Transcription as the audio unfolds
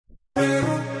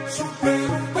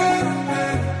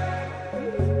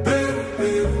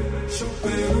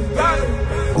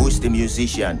Who's the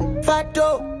musician?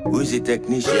 Fato. Who's the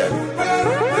technician?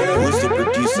 Who's the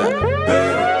producer?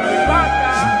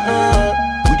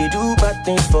 We they do bad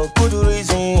things for good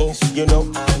reasons, you know.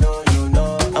 I know you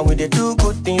know. And we they do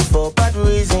good things for bad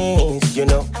reasons, you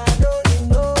know. I know you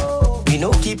know. We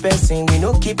no keep passing, we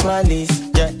no keep malice.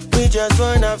 Yeah, we just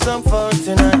wanna have some fun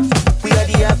tonight. We are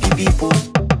the happy people.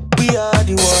 We are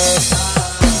the ones.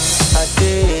 I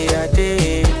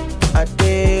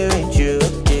day with you.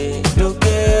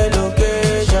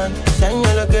 Location, send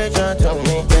your location to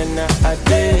me. Then I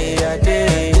day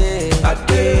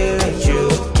with you.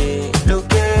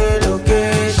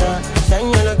 Location, send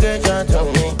your location to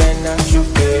me. Then I shoot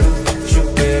peru.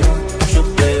 Macha, shoot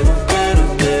peru.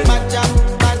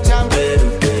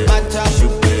 Macha,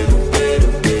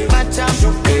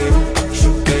 shoot peru.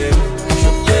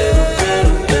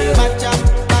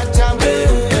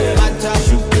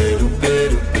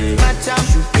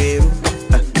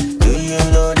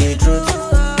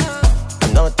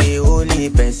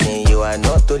 Person, you are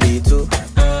not only two.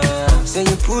 Say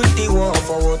you put the one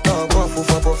for talk, one for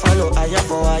follow, aya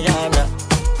for ayana.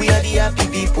 We are the happy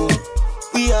people,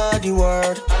 we are the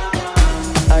world.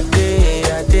 I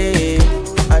day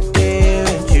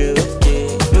with you.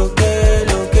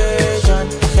 Location,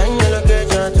 send your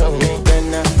location to me.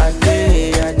 Then I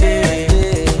day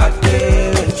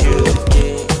with you.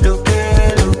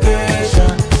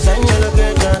 Location, send your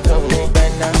location to me.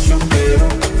 Then I shoot peru.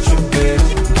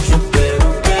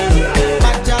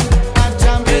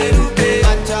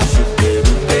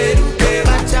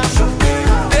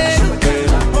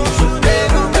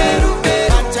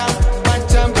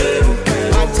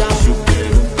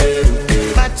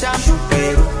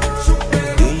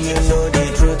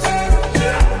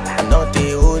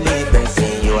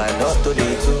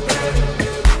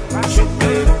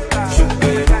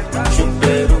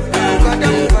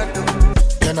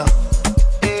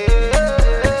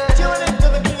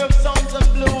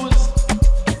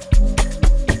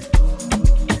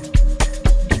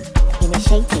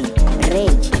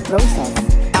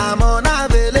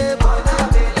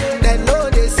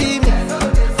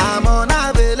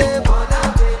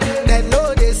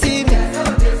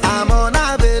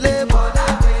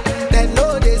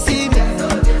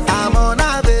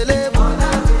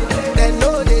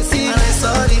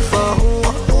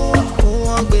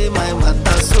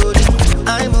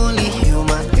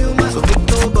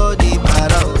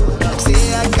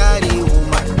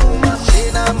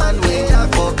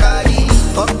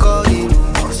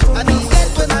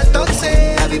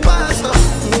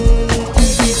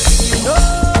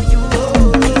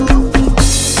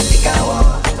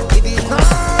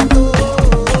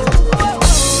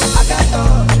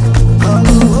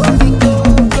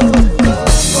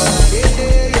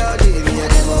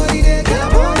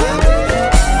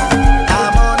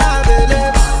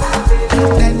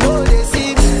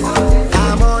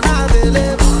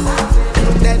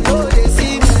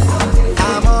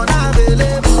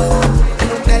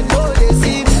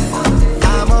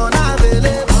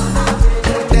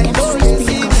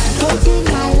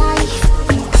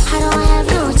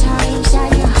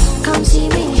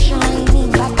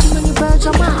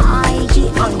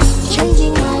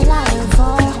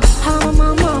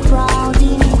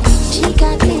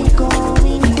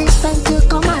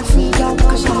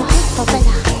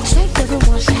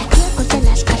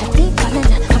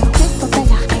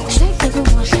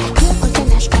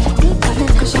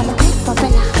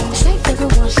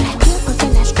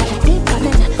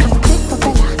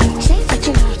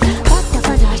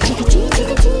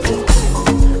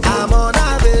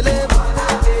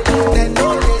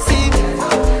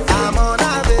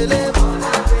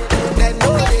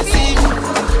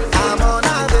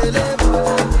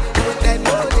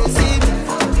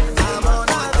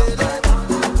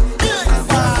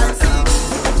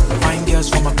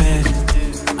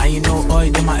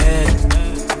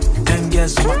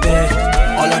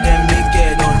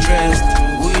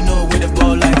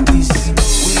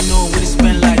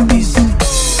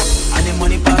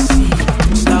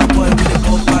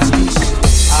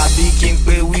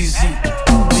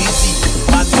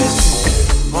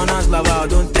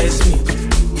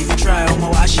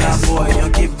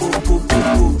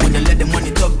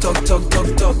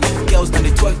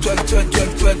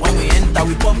 When we enter,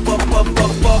 we pop.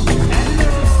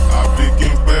 I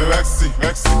begin play Rexy,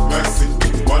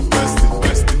 one bestie.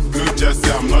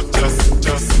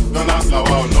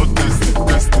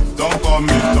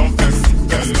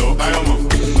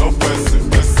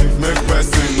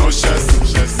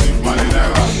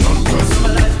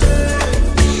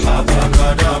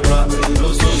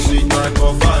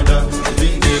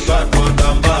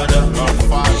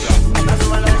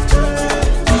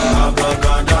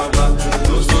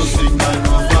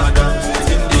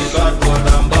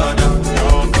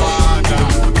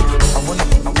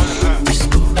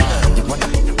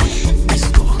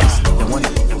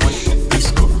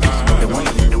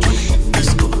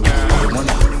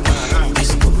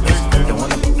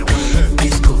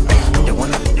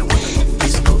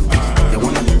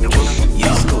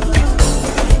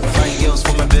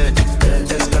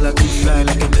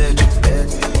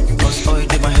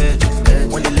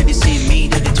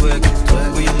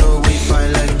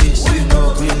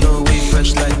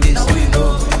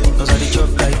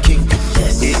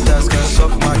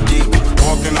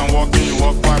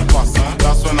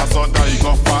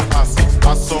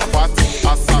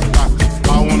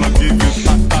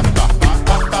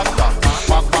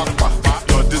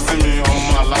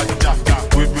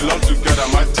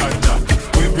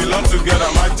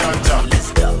 together, my janja.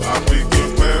 I'm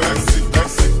picking Mercy.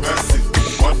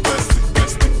 What bestie?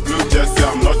 Blue jersey,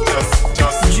 I'm not just.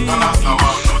 And that's how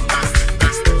I'm not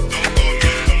testing.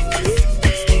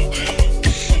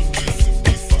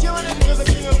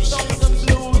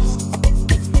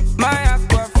 My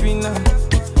aquafina,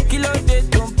 kilo de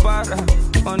don't para,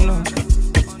 oh no.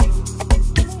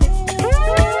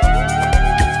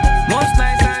 Most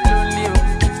nights I'm lonely,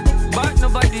 but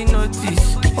nobody notice.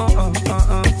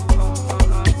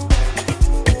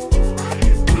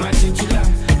 My chinchilla,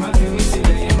 my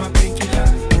femicilla, and my painkiller.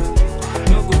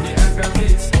 No good, they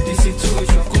aggravate the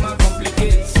situation, come and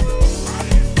complicate.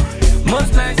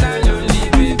 Most nights I'm lonely,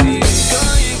 baby,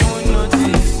 don't even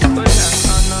notice. Oh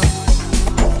no.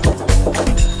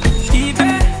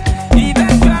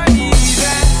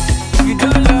 If you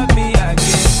don't love me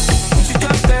again, you should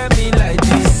just tell me like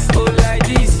this, oh like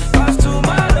this. Cause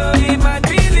tomorrow if my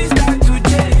feelings start to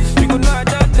change, you know I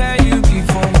just tell you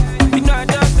before. You know I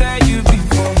just tell you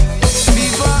before.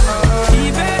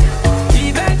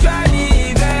 Eventually,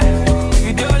 if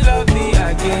you don't love me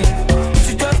again, you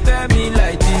should just tell me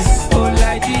like this, oh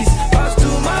like this. Cause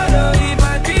tomorrow if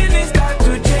my feelings start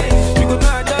to change, you know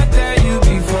I just tell you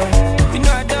before. You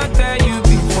know I just tell you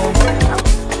before.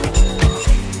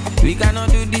 We cannot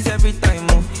do this every time,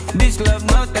 oh. This love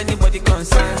not anybody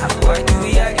concerned. Why do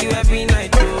we argue every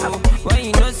night, oh? When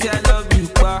you know say I love you,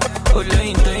 pa. Oh,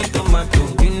 loin tomato.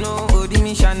 You know, oh, the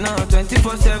mission now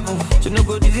 24/7. So no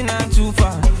go dizzy not too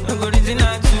far. No go dizzy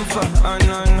not too far. Oh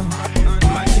no no.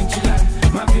 My chinchilla,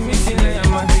 my femicilla, and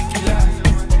my painkiller.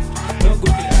 No go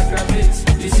dey aggravate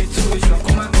the situation.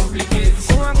 Come and complicate.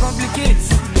 Come and complicate.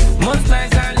 Most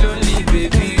nights I'm lonely,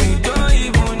 baby. You don't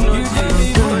even know. You don't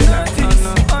even notice.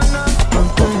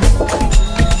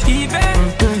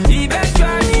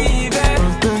 Eventually,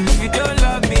 if you don't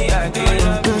love me again,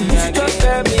 you should just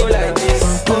tell me like this,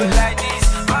 oh like this.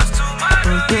 Cause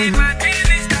tomorrow, if my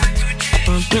feelings start to change.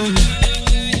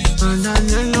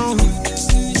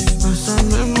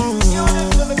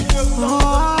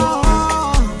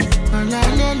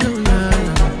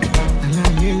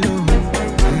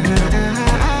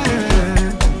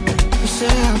 You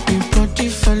say I've been body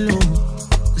fellow.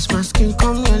 It's my skin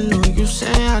come yellow. You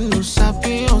say I know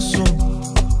sappy also.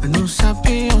 I know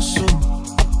sappy also.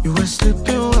 You were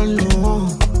sleeping alone.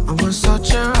 I was out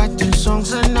here writing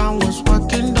songs and I was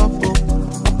working double.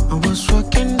 I was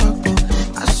working double.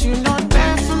 As you know,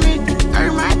 there for me.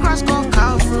 Carry my cross, go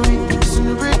Calvary.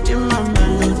 Celebrating my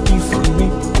melody for me.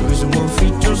 There is one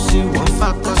feet to see, one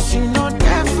fact. Cause you know,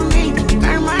 there for me.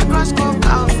 Carry my cross, go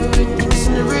Calvary.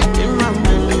 Celebrating my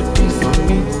melody for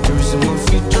me. There is one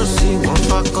feet to see, one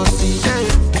fact. Cause see,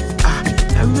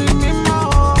 yeah. Me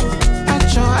more.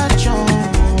 At your.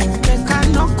 They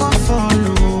cannot go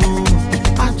follow.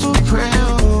 I to pray,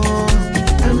 oh.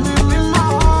 And me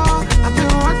more. I've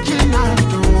been working out,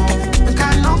 oh. They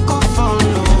cannot go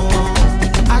follow.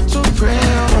 I to pray,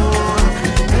 oh.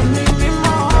 And me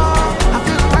more. I've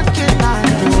been working out,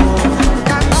 oh. They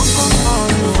cannot go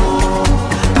follow.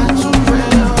 I to pray,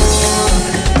 oh.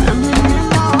 And me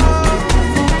more.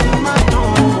 My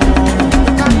door.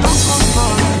 They cannot go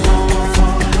follow.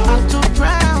 I to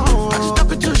pray, oh. I just up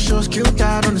at 2 shows, killed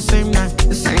out on the same night.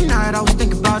 The same night I was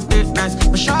thinking about it nice.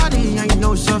 But shawty, and you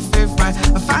know it's your favorite.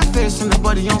 A fine face and the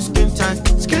body on skin tight.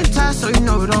 Skin tight, so you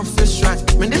know it don't fit right.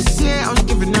 Man, this year I was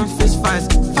giving them fist fights.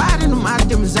 Fighting on my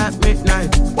demons at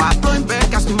midnight. While blowing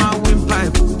back, asking my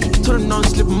windpipe. Told them don't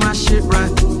slip my shit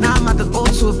right. Now I'm at the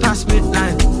O2 past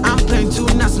midnight. I'm playing 2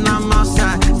 nights and I'm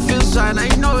outside. Feels right, now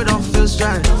you know it don't feel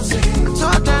right. I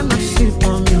told them not to sleep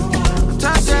on me. I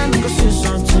told them to go see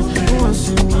something. Who wants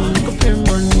to see me? Go pay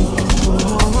money.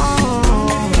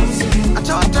 I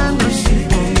told them not to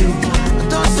sleep on me. I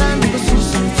told them to go see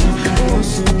something. Who wants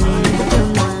to see me? Go pay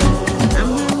money.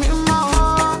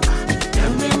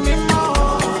 And me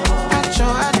more.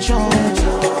 At your.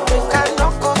 They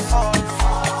cannot go far.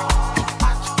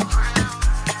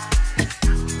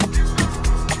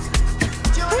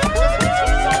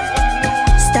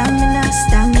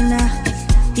 Stamina.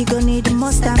 You gon' need the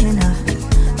more stamina.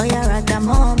 Oh, yeah, right, that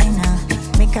moment now.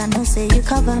 Make I know say you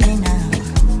cover me now.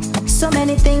 So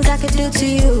many things I could do to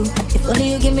you. If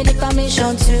only you give me the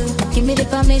permission to. Give me the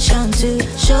permission to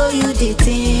show you the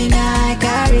thing I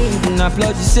carry.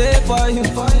 Applaud the say for you.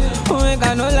 Make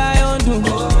I no lie on do.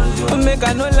 Make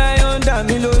I no lie on that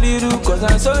me lori ru. Cause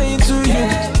I'm so into you.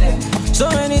 So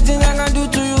many things I can do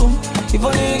to you. If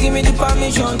only you give me the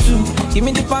permission to. Give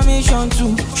me the permission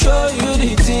to show you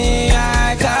the thing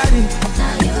I carry.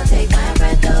 Now you take my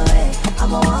breath away.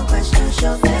 I'm a one question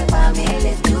show fair for me.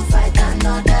 Live to fight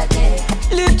another day.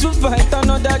 Live to fight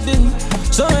another day.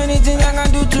 So many things I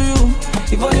can do to you.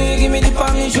 If only you give me the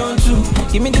permission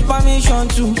to, give me the permission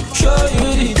to show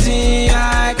you the thing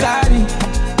I carry.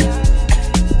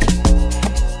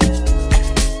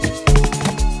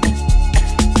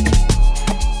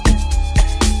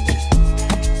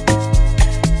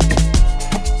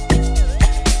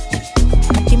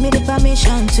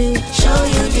 Permission to show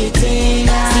you the thing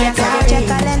I carry. Check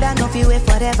calendar, no be wait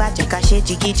forever. Check a shit,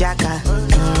 jiggy jacka.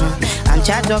 I'm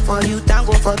charged up for you,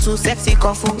 tango for two, sexy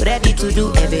comfort, ready to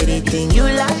do everything you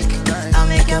like. I'll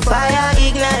make your fire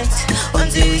ignite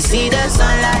until we see the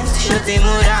sunlight. Shoot the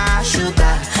mura,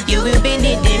 sugar, you will be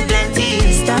needing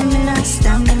plenty. Stamina,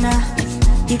 stamina,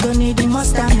 you gon' need the more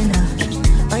stamina.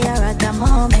 Oh yeah, right the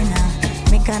moment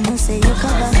now. Make I know say you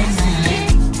cover me now.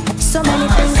 So many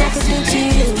things I could do to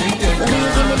you, but you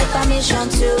give me the permission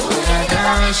to.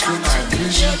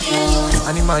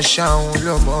 Animation,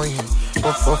 love boy,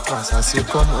 of course, I see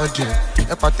come again.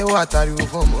 A party water you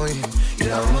for me.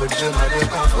 You are on the gym, I don't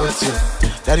comfort you.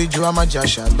 Daddy, you are my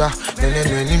Jashaba,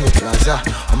 Nene, Plaza.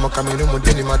 I'm a camera,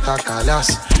 Mudini Matakalas.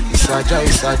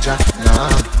 Isaja,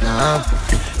 nah.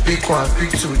 Pick one,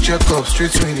 pick two, check up,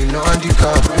 straight winning, no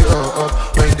handicap.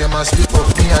 When them a slip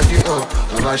off me, I get up.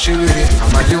 I'm a shit with it,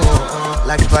 I'm a do.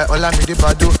 Like by all I made the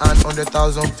bado and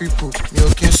 100,000 people. Me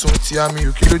okay, so tia me,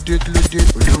 you kilo date.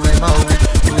 Olu way my way.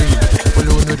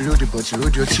 Olu no the road, but you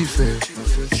road your teeth. I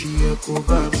feel tia go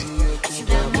back.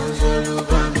 Sidamos all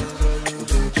over me.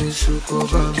 Udo so go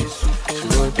back.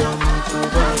 Sidamo go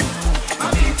back.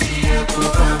 I feel tia go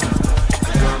back.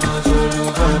 Sidamos all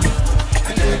over me.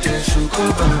 So go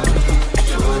back,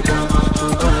 so down to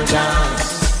go dance.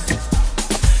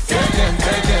 Take them,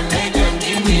 make them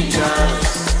give me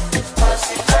chance.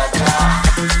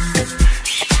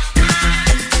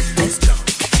 Let's go.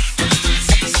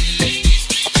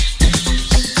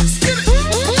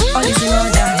 All is in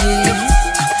order here.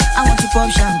 I want to pop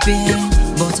champagne,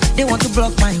 but they want to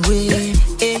block my way.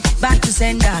 Back to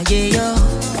sender, yeah, yo.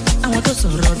 I want to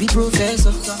sort be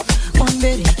professor. One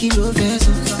very kilo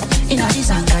vessel. In a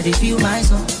designer, they feel my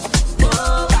song.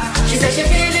 She said she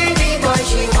feeling me, boy,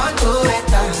 she want to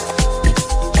enter.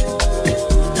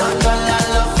 London, la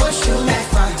love for sure, my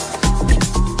fan.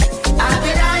 I've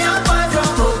been a young boy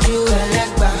from Oju,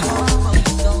 Elegba.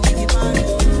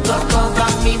 Don't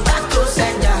cover me back to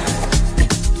sender.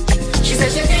 She said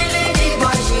she feeling me,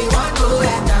 boy, she want to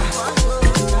enter.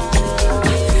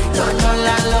 London,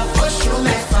 la love for sure,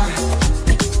 my fan.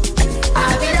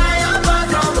 I've been a young boy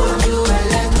from Oju,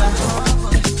 Elegba.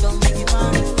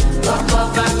 Don't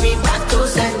cover me back to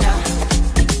sender.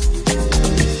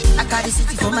 I got the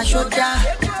city for my shoulder.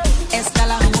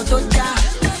 Escala motoja.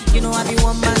 You know I be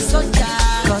one man soldier.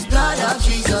 Cause blood of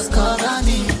Jesus cover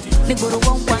me. Nigoro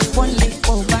one lay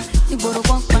over. Nigoro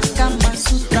one Kama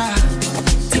Sutra.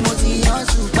 Timothy or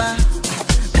Super.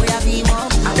 Boy I be more.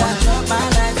 I want up my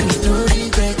life with no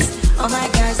regrets. All my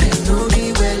guys they know me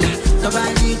well.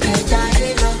 Nobody can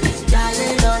die alone.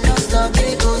 No stop,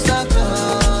 they go so close.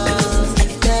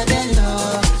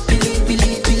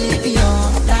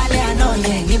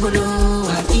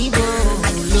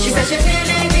 She said she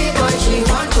feeling me, but she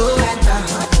want to enter.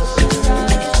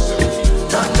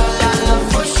 Don't know that love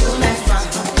for sure, my fan.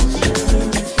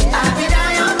 I be that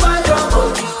young boy from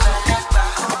Oju,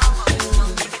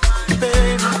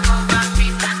 Baby,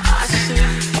 I see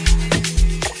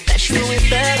that you ain't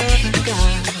better than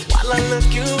God. While I look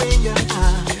you in your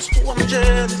eyes, oh, I'm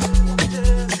jealous.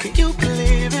 Can you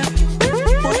believe it?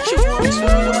 What you want to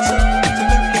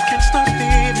you can't stop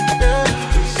feeling.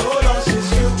 So lost is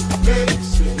you, baby.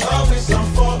 Love is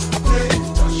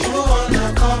unfortunate.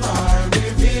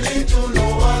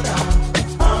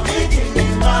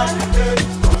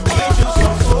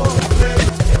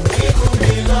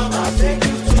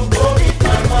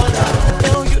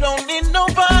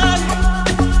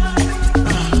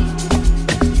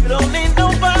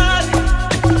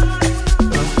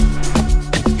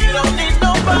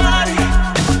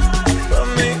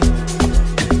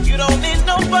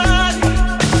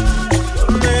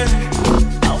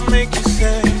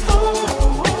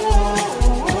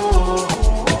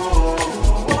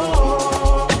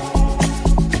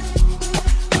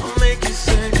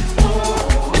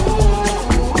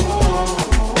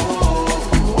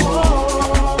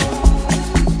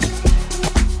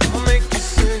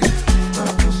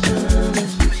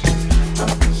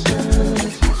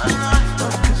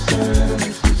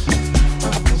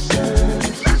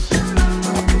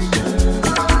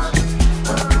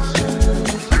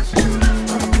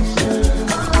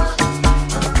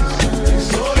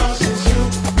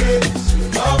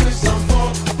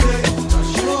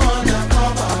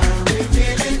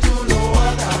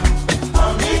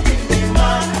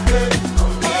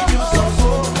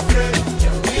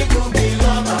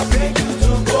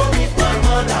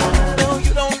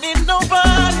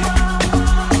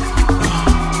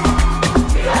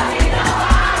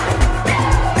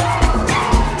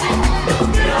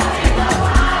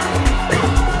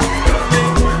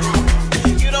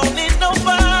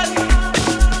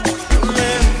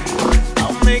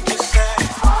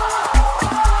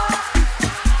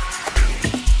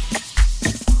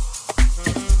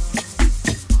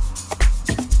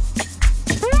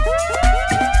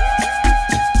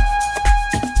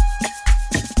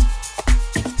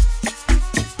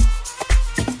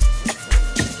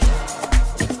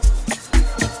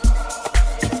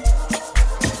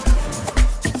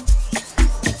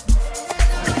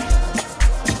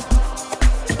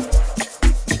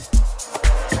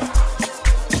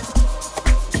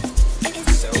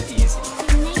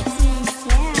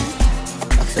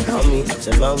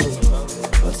 máa ń mú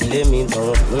ọtí lé mi bọ̀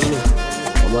wọ́n fún mi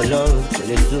ọmọ ọlọ́run kò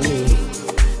lè tú mi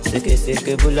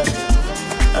ṣékeṣéke búlá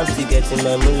I'm still getting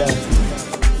my mula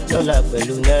dọ́là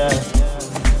pẹ̀lú náírà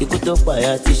ikú tó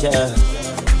pààyà tíṣà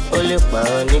ó lè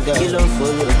pààrọ̀ nígà kí ló ń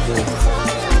folú òkè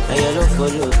ẹ̀yẹ ló ń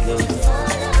folú òkè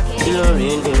kí ló ń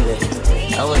rìn nílẹ̀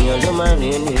àwọn èèyàn ló máa ń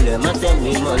rìn nílẹ̀ má tẹ̀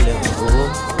mí mọ́lẹ̀ owó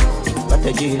má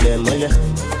tẹ̀jú ilẹ̀ mọ́lẹ̀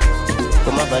kó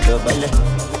má bàa dọ̀bálẹ̀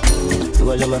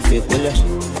ìwọ ló máa fi kólẹ̀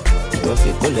wọ́n fi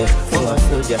kólẹ̀ fún wa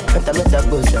sójà mẹ́ta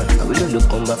gbòòsà àwílò ló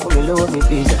kàn bá fún mi lọ́wọ́ mi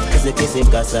bíjà késekése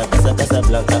kásá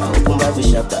blanca òkun bá fi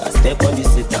ṣàpà step on the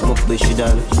seat mo pè ṣù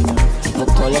dànù mo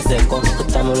kàn lẹ́sẹ̀ kan ó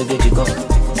ta mo rẹ́gẹ́jì kan.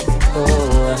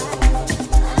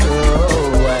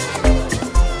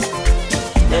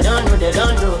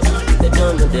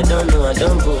 They don't know, I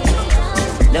don't go.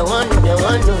 They want know,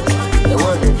 I go.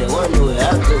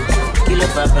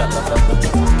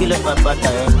 Kill up,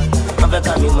 I'm back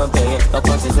at me, my baby. I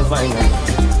can't see fine.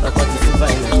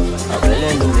 I will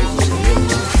let you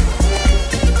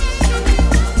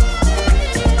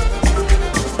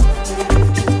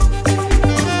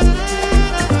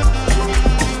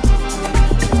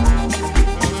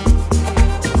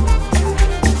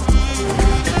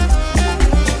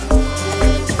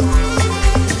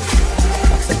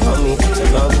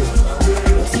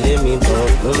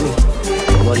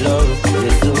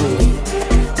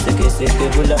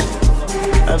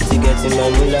I'm still getting my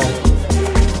mula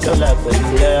dọ́là pẹ̀lú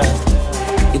náírà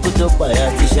ikú tó pààyà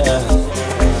tíṣà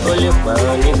ó lè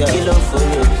pààrọ̀ nígà kí ló ń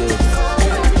folú òkè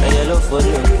ẹ̀yẹ ló ń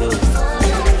folú òkè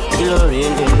kí ló ń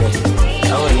rìn nílẹ̀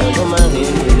àwọn èèyàn ló máa ń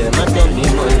rìn nílẹ̀ má tẹ̀lé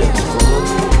mọ́lẹ̀ owó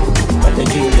má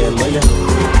tẹ̀jú ilẹ̀ mọ́lẹ̀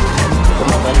kó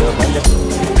má bàa dọ̀bálẹ̀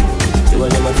ìwọ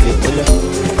ló máa fi kólẹ̀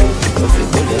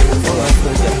fún wa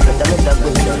sójà mẹ́ta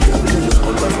gbòòsà àbí ló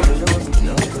kàn bá fún mi lọ́wọ́ mi.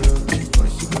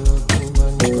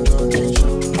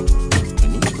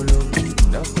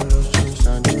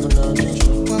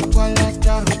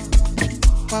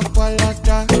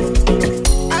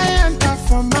 I enter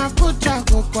from my kucha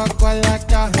go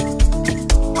kwakwalata.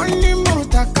 Only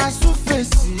mota kasu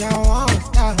face ya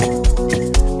wanta.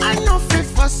 I no fit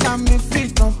for some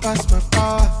feet don't pass my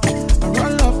power. I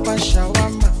roll up a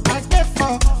shawarma. I get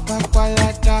for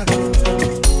kwakwalata.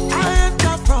 I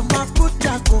enter from my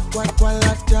kucha go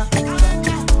kwakwalata.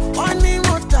 Only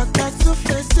mota kasu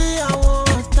face ya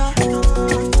wanta.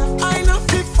 I no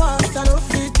fit fast, I don't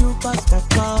fit you pass my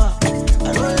power.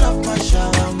 I roll up my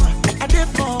shawarma. I did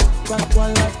for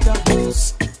kwakwalata.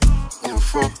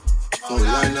 For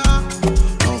Olana,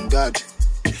 on God,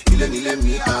 he let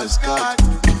me ask God.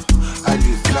 I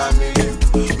live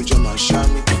flaming, with your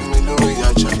shami, me know we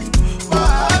are jamming.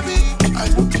 Wahabi, I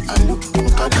look,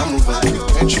 Mukadamu Valley,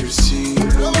 and you see,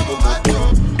 love over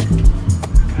there.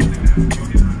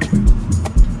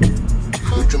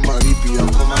 Go to Maribia,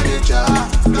 come on,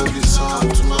 NAIJA. Love this song,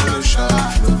 tomorrow, shot.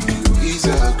 Love you,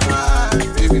 easy, I cry.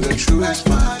 Baby, don't you waste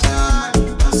my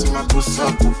time. I see my pussy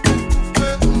up.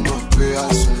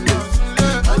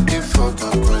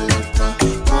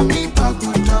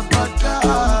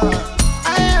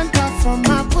 I enter from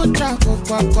my puta go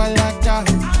kwakwalata.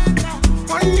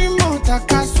 Only mota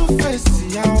kasu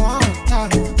face ya wanta.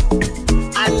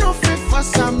 I no fit for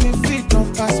some feet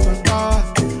don't pass my power.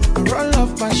 I roll up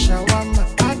a shawarma.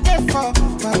 I get for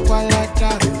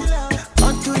kwakwalata.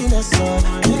 On to the sun,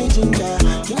 give me ginger,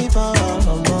 give me power,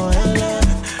 mama.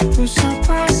 You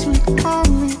surprise me, call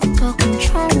me, can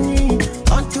control me.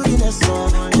 On to the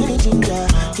sun, give me ginger,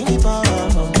 give me power,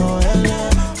 mama.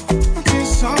 Okay,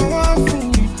 someone for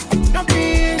me, don't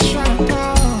be shy.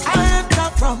 I enter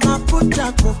from my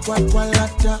puta go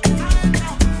kwakwalata.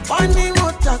 Only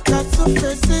mota kasu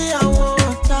face ya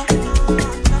wanta.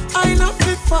 I no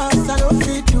fit fast, I don't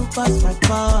fit to pass my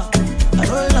power. I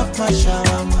roll up my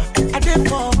shawarma, I did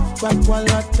for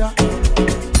kwakwalata.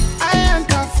 I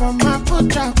enter from my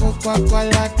puta go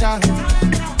kwakwalata.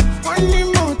 Only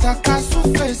mota kasu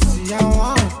face ya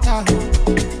wanta.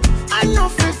 I no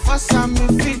fit for some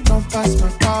feet don't pass my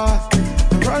power.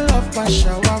 I roll up a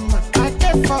shawarma, I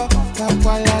get for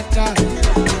kwakwalata.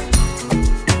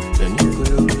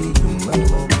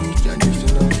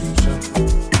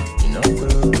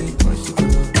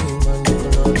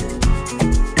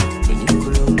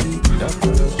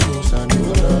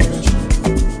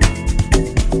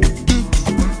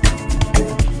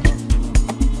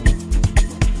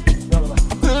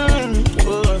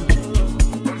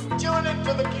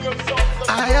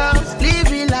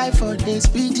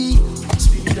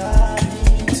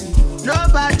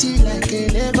 Nobody like a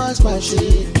Lagos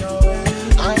machine.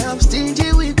 I am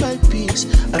stingy with my peace,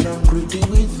 and I'm greedy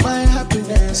with my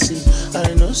happiness.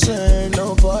 I no say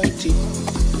nobody.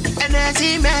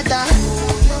 Energy matter.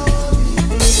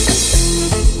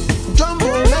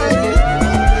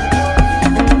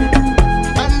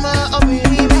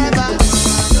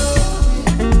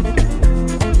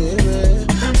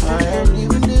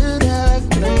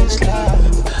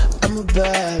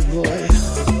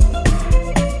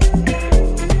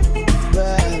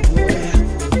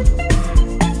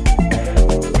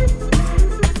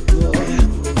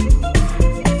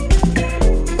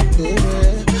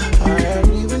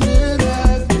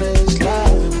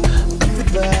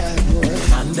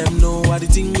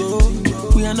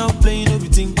 no be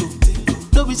tinko.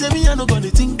 No be say me, I no gonna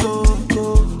tinko.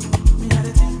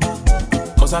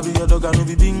 Cause I be your dog, I no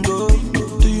be bingo.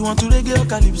 Do you want to reggae or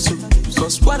calypso?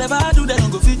 Cause whatever I do, they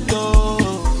don't go fit though.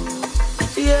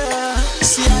 Yeah,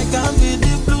 see I can be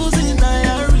the blues in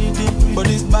I reading, but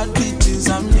it's bad bitches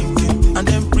I'm linking, and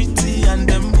them pretty and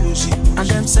them bushy, and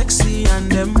them sexy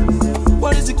and them.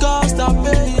 What is the cost I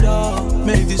paid off?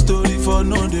 Make this story for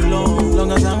no day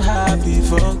long as I'm happy,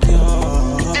 fuck you.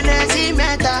 Energy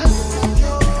matter.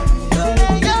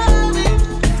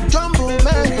 Jumbo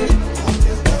man.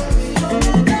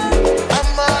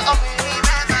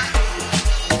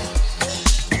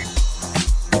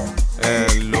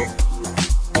 Hello.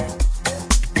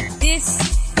 This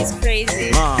is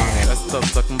crazy. Nah, let's stop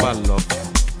talking about love.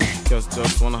 Girls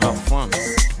just wanna have fun.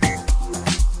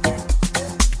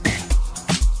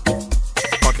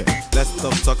 Okay, let's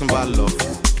stop talking about love.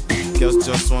 Girls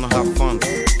just wanna have fun.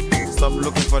 Stop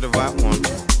looking for the right one.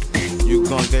 You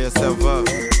gon' get yourself up.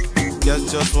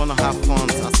 Girls just wanna have fun.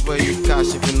 I swear you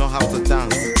cash if you know how to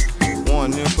dance.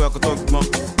 One new quick talk more.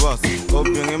 Boss,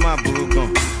 open in my boo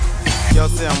gun. Girl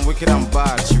say I'm wicked and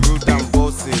bad. She rude and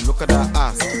bossy. Look at that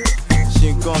ass. She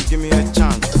ain't gon' give me a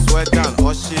chance. Swear down,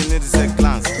 all she needs is a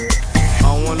glance.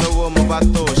 I wanna know what my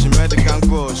battle. She made the can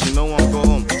grow. She no one go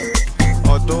home.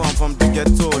 Although I'm from the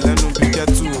ghetto, let me be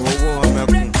ghetto.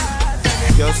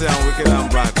 Girl say I'm wicked and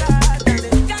bad.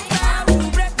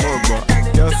 Oh, bro.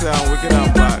 Girl say I'm wicked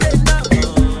and bad.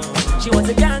 She wants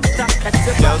a gangster.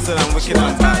 Girl say I'm wicked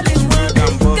and bad. Rude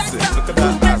and bossy. Look at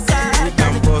that ass. Rude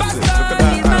and bossy. Look at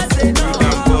that ass. Rude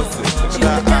and bossy. Look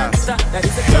at that ass.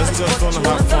 Girls just wanna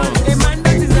have fun. A man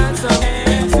that is handsome,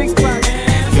 six pack,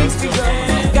 six figure,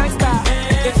 gangster.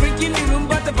 They freak in the room,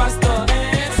 but the pastor.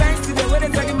 Thanks to the way they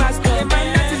tell the master. A man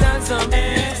that is handsome,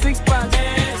 six pack,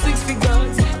 six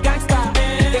figures, gangster.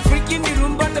 They freak in the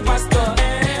room, but the pastor.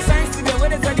 Thanks to the way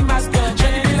they tell the master. She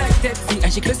be like 30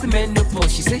 and she close to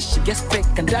menopause. She says she gets peck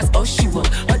and that's all she wants.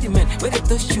 All the men where they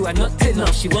touch you are not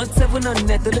enough. She wants 7 on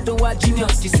net, don't know what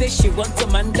genius. She says she wants a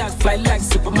man that fly like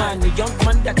Superman, a young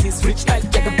man that is rich like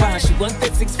Jagaban. She wants a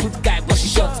 6-foot guy, but she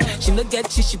short. She no get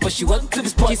chichi, but she wants to be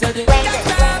sport. She said she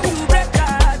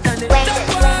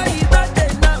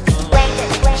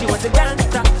wants a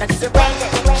gangster that is a rock.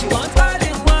 She wants all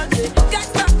in one.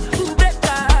 Gangster who break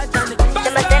that.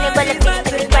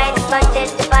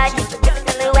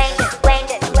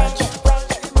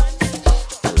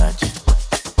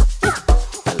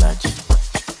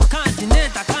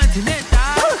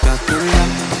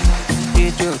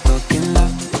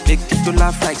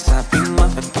 Laugh like Sabina,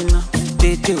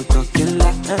 DJ talking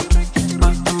loud,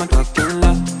 I'm talking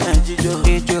loud,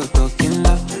 DJ talking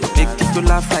loud, make it to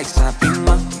laugh like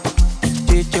Sabina,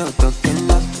 DJ talking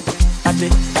loud.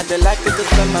 I like it to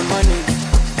spend my money.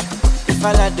 If I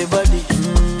like the body,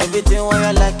 everything what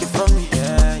you like it from me.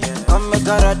 Come make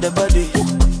her out the body,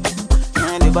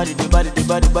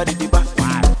 the body.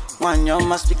 One you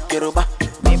must speak Yoruba.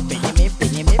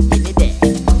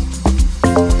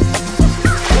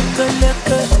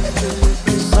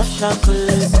 So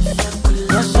chocolate,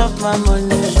 rush up my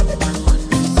money.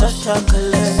 So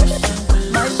chocolate,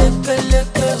 my chocolate.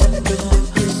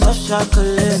 So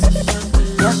chocolate,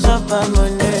 rush up my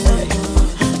money.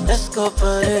 Let's go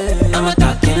party. I'm a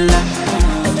talking loud,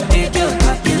 DJ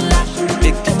talking loud.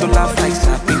 Big people laugh like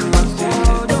Sabina.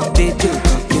 DJ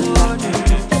talking loud,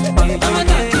 I'm a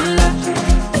talking loud.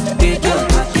 DJ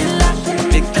talking loud.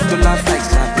 Big people laugh like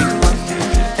Sabina.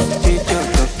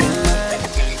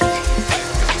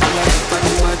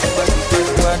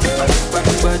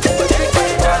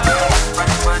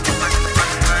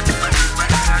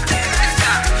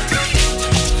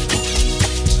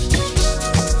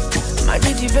 My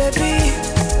Gigi baby,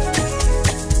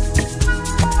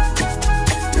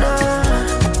 no.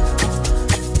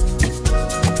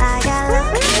 I got love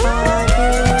for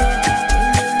you.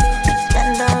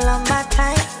 Spend all of my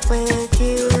time with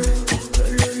you.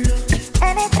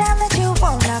 Anytime that you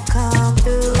wanna come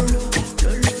through,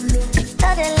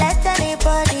 don't let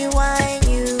anybody whine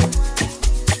you.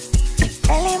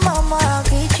 Early mama, I'll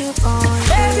get you on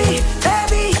you.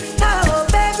 Baby, no,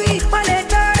 baby, when they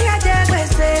do ya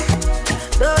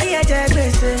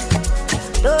jegbese,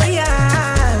 do ya.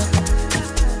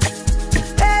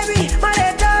 Baby, when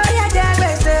they do ya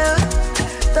jegbese,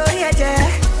 do ya je,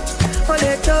 when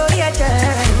they do ya je,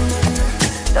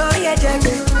 do ya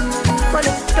jegbese, when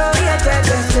they do ya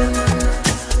jegbese,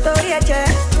 do ya je,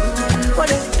 when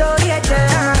they do ya je,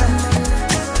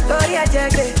 do ya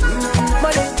jegbese,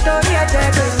 when they do ya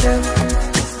jegbese,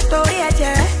 do ya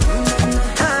je.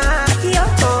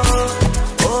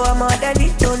 Oh, I'm more than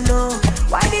it, don't know.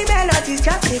 Why the melodies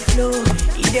just the flow?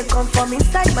 If they come from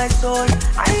inside my soul.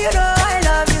 And you know I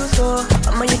love you so.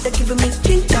 Mama, you they giving me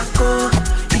ginger go.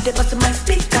 You they pass my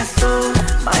speaker so.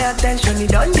 My attention, you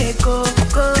don't they go,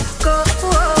 go, go.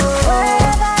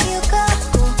 Wherever you go,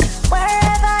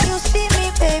 wherever you see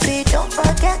me, baby, don't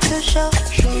forget to show.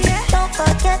 Don't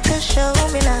forget to show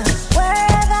me love.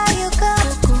 Wherever you go,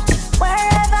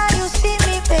 wherever you see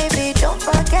me, baby, don't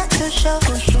forget to show.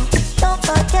 Don't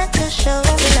forget to show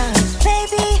me love.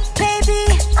 Baby, baby,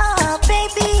 oh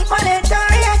baby, wanna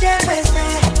Doria Jebese,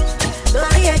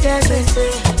 Doria Jebese,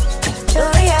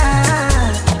 Doria.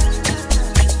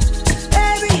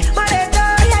 Baby, wanna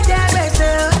Doria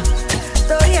Jebese,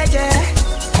 Doria Je,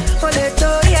 wanna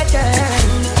Doria Je,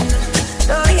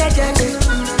 Doria Je,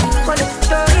 wanna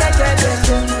Doria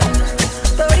Jebese,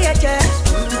 Doria Je,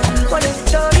 wanna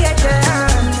Doria Je,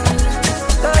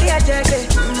 Doria Je,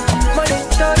 wanna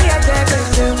Doria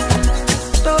Jebese.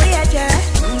 Doria Je,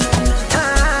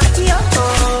 yo.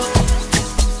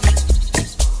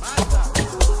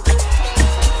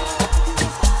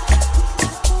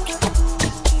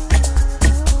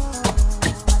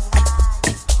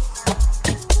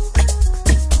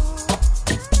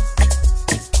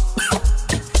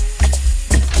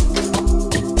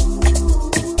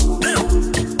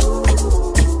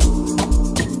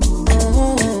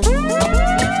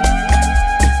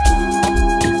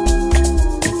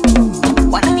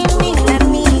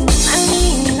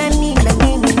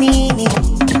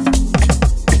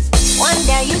 One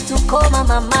day I used to call my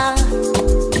mama,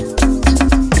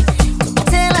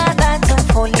 tell her that I'm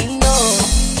falling low.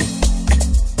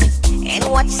 And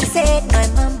what she said, my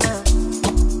mama,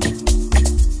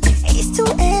 it's too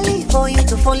early for you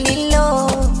to fall in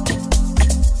love.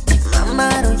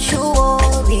 Mama, don't you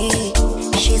worry,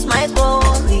 she's my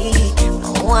glory,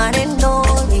 my one and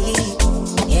only.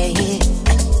 Yeah, yeah.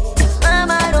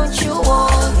 Mama, don't you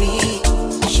worry,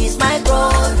 she's my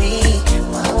glory,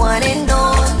 my one and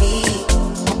only.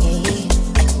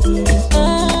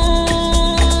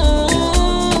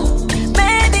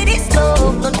 Baby, this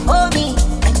love not for me.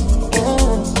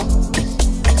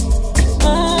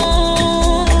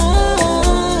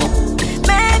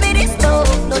 Baby, this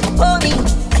love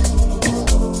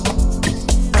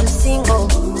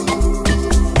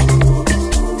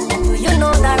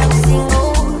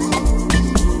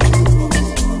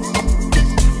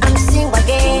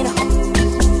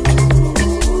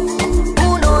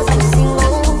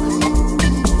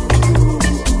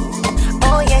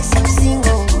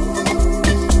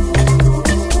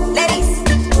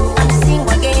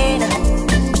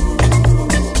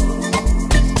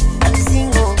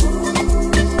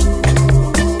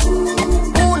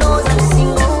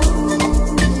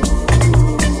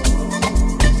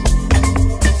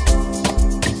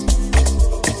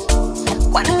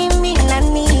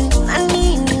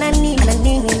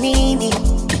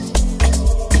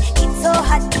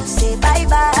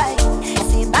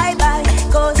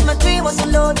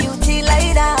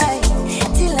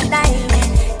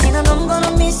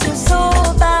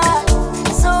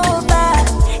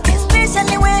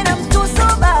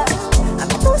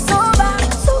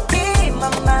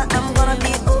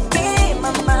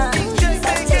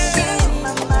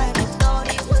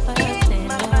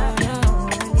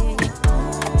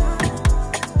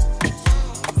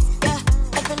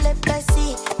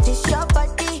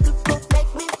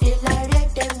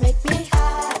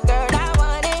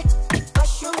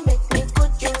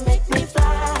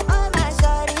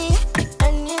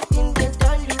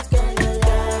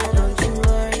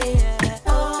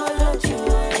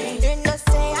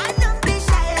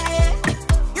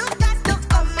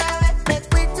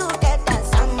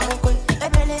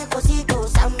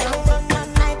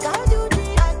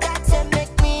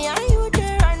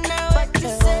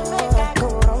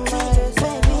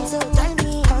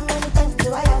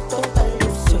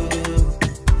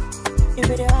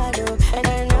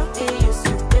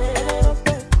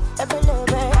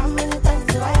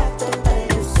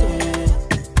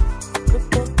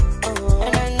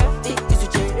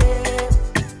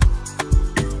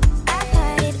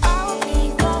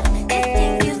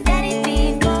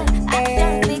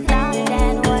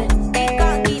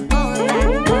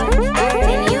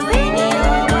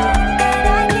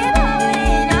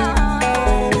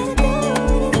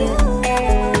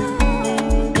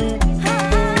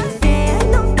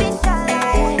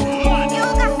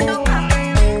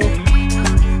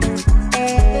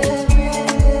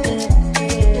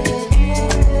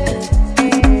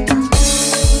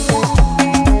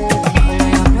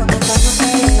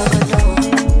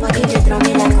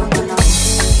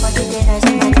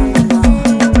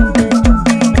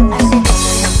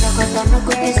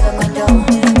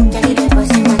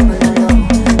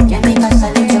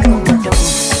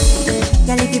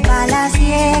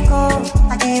ciego,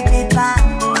 I give it back.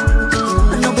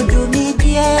 No go do me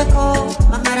Diego,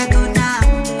 my Maradona.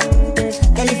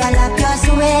 Girl, if I love your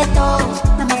Soweto,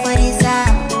 I'm a Farisa.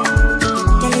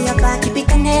 Girl, your back, keep it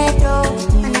caneto,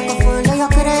 and I go follow your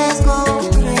Cresco,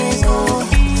 Cresco.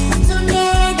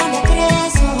 Tonight, I'm a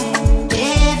Cresco,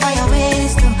 pay for your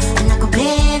waist, and I go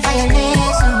pay for your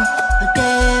lesson.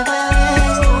 Pay for your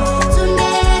waist,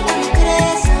 tonight, I'm a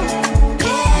Cresco,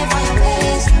 pay for your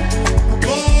waist,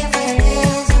 pay for your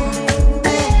lesson.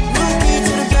 Move me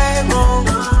to the game,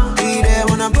 be there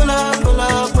when I pull up, pull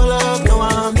up, pull up. No,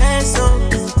 I'm messing.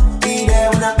 Be there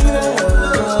when I pull up.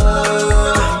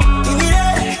 Leave me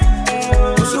there.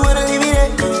 She wanna leave me there.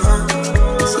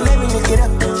 So let me look it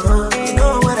up. You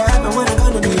know what happened when I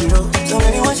gonna be low. So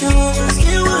let me watch you just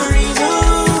get one reason.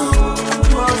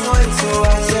 You also ain't so I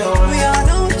say, we all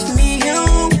know what you need.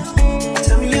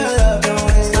 Tell me your love, don't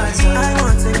waste my time. I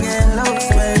want to get low,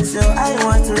 sweat, so I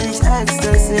want to reach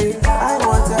ecstasy. I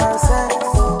want to have sex.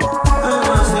 I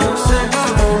want to have sex. So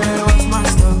baby, watch my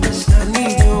stuff. I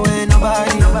need you and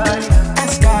nobody.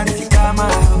 Ask God if you got my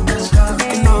help.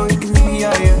 You know you can leave me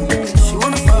out here. She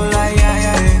wanna fall like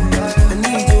yeah. I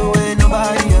need you and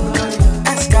nobody.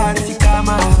 Ask God if you got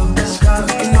my help.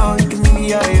 You know you can leave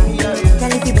me out here.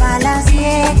 Girl, if you balance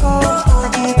ciego, I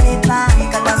give it back.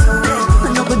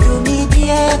 No go do me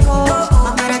Diego,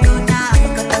 my Maradona.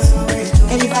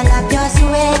 Girl, if I love your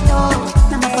Soweto,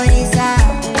 I'm a Farisa.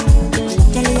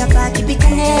 Girl, your back, keep it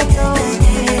caneto,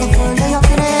 and I go follow your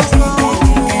Cresco.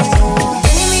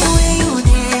 Tell me where you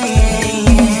dey,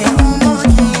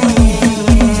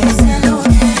 Salo,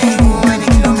 when you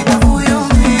kilometer for your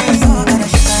man. So gotta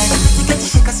shake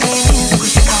it, say so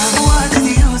shake it. What is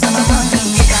the use of my money?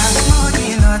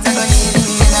 Smoking, not a good shit.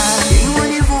 You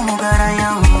want it for more, God, I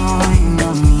am. You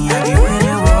know me, I be with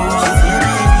you. She say,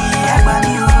 baby, I got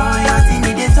me, oh, your thing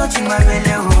need to touch my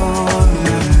belly, oh.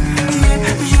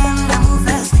 J'aime l'amour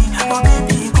festi, oh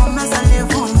baby, come and salve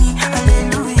for me.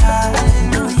 Alléluia,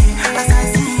 alléluia, as I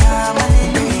see ya,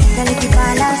 alléluia. Girl, if you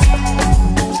balance.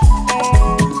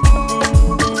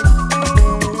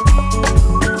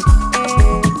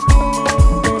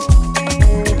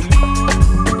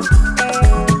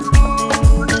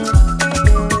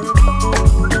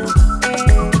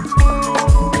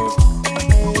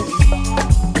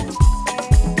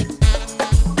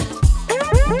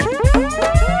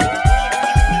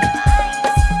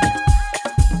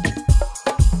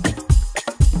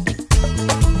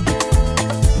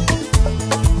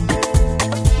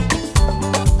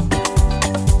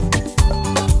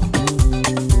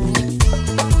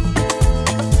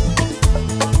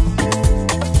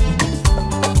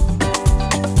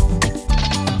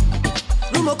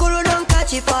 Rumokoro don't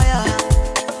catch a fire.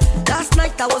 Last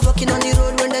night I was walking on the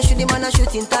road when they shoot the man a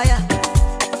shooting tire.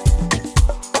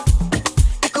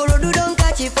 Ikorodu don't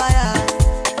catch a fire.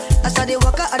 As I dey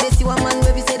walk out, I dey see one man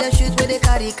where we say they shoot where they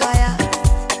carry kaya.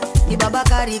 The baba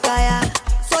carry kaya.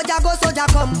 Soldier go, soldier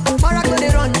come. Barak go they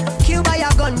run. Kill by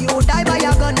your gun, you will die by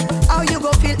your gun. How you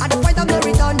go feel at the point of no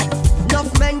return?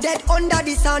 Enough men dead under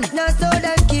the sun. Now so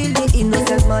them kill the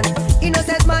innocent man.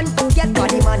 Innocent man, get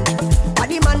body man.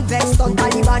 Body man vexed on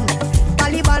Taliban.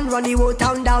 Taliban run the whole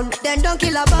town down. Then don't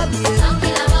kill a Bobby.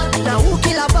 Now who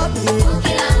kill a Bobby?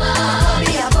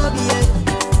 Bobby a Bobby.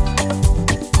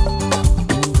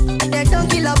 Then don't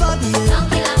kill a Bobby.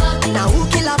 Now who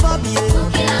kill a Bobby?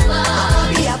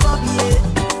 Bobby a Bobby.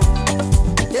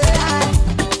 Yeah.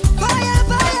 Fire,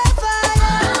 fire,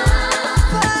 fire.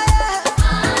 Fire.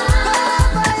 Fire,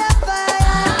 fire, fire.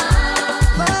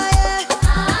 Fire.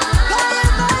 Fire,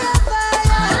 fire, fire.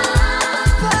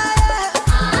 Fire.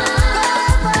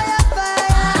 Fire, fire,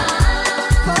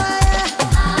 fire.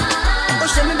 Oh,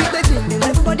 show me big bing bing.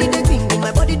 Everybody they bing bing.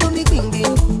 My body do me bing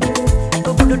bing.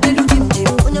 Oh, put the do jim jim.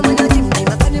 On your man a jim jim.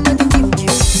 I can't imagine jim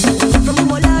jim. From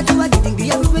Mola to a ding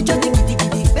ding. Everywhere just ding ding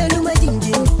ding. Bellu my jim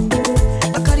jim.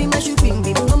 I carry my shoe bing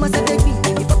bing. Mama said they bing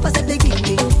bing. Papa said they bing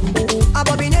bing. Ah,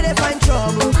 Bobby know they find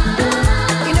trouble.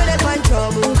 You know they find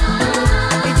trouble.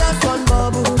 It just one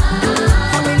bubble.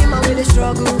 Family man with the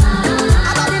struggle.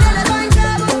 Ah, Bobby know they find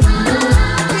trouble.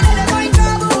 You know they find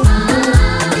trouble.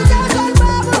 It just one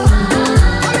bubble.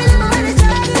 Family man with the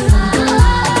struggle.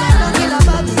 Don't kill a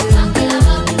Bobby.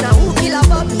 Now who kill a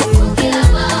Bobby?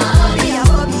 Bobby a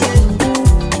Bobby.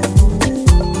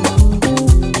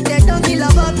 They don't kill a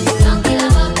Bobby.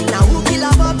 Now who kill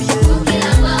a Bobby?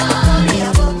 Bobby a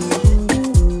Bobby.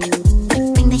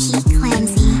 Bring the heat,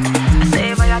 Clancy. Say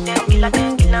vaya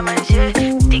kill a man, shit.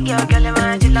 Take your girl,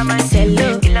 man, kill a man, kill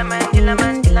a man, kill a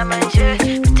man, kill a man, shit.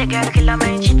 Take your kill a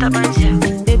man, cheat a man,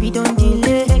 shit. Baby, don't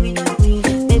delay.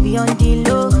 Baby, on the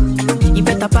low. You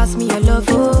better pass me your love,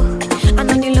 oh. And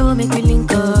on the low, make me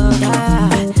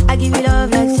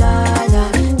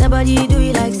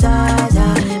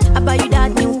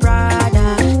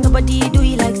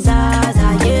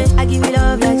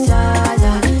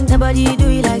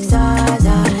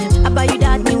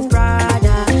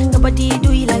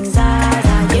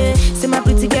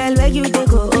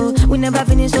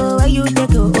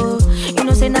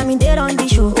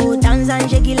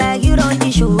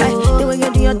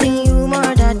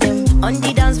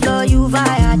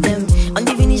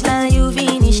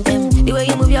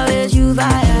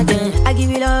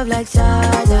like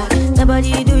Zaza.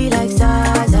 Nobody do it like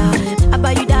Zaza. I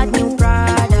buy you that new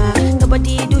Prada.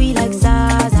 Nobody do it like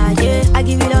Zaza. Yeah, I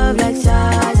give you love like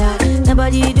Zaza.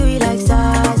 Nobody do it like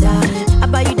Zaza. I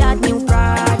buy you that new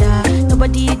Prada.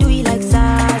 Nobody do it like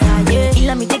Zaza. Yeah,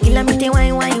 kill me,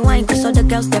 wine, wine, wine. Cause all the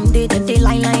girls them they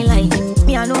line.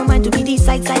 Me I don't mind to be the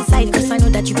side. Cause I know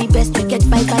that you be best to get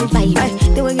 5.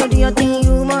 The way you do your thing,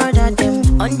 you murder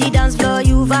them. On the dance floor,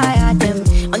 you fire them.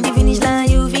 On the finish line,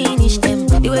 you finish them.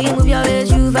 The way you move your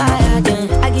waist, you fire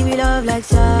them. I give you love like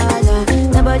Zaza.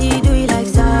 Nobody do it like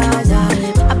Zaza.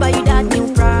 I buy you that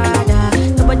new Prada.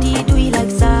 Nobody do it like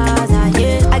Zaza.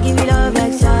 Yeah, I give you love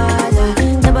like Zaza.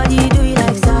 Nobody do it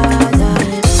like Zaza.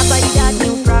 I buy you that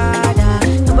new Prada.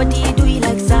 Nobody do it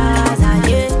like Zaza.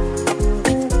 Yeah.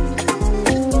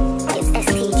 It's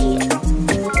STG.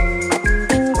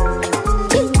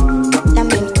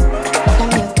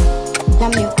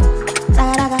 Love you.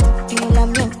 Raga, do you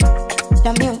love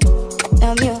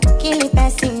you? Kill it,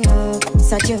 passing you.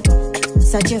 Such you.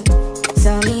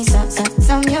 So me, so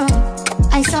you.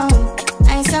 I saw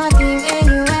the way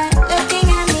you were looking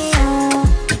at me.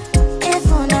 If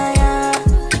unaya,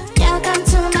 you come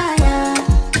to my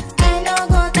I know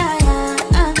go tire.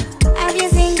 Have you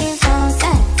seen this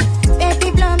sunset? Baby,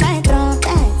 blow my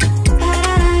trumpet.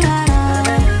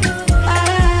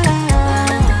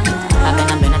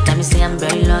 I've been a time you say I'm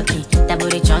very lucky. That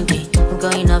booty chunky, I'm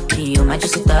going off key. You might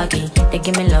just talkie. They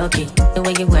give me lucky. The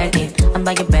way you work it, I'm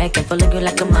by your back and follow you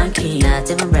like a monkey. Not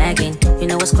even bragging, you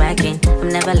know what's cracking. I'm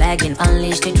never lagging,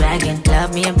 unleash the dragon.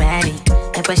 Love me a baddie,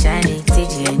 like a shiny.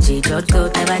 CGNG,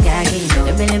 code, never gagging.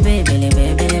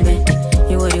 Baby.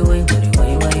 You what you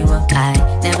want. I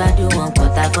never do one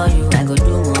quarter for you. I go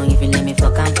do one if you let me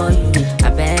fuck on for you. I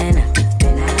better,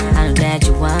 I know that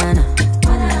you wanna.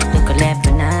 You collect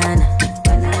banana,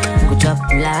 go chop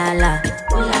la.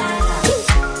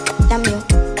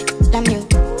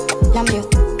 Love you.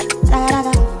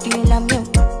 Raga, do you love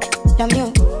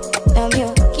you?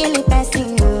 Kill it,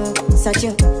 passing you. Such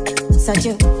you.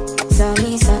 So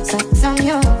me, so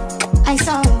you. I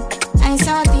saw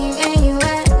the way you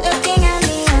were looking at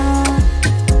me.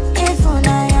 If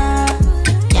unaya,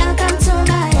 you come to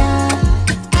my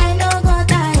I know go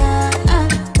tire.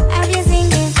 Have you seen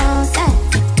this sunset?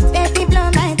 Baby, blow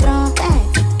my trumpet.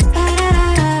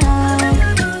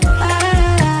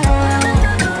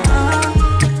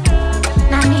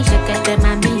 Nami shekete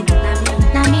mami,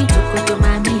 nami chukutu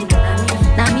mami,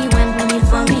 nami wembuni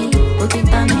for me, put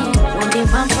it on me, won't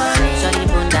give up for me. Shorty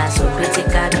bunda so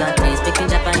critical, got me speaking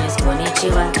Japanese,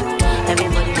 konnichiwa.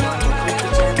 Everybody know to click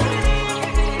each other.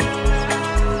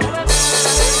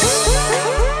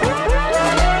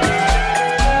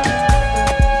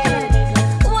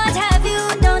 What have you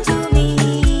done to me?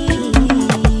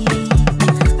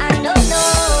 I don't know.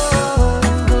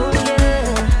 Yeah.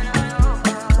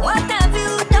 What have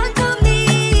you done to me?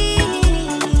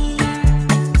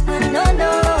 I don't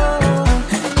know.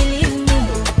 Believe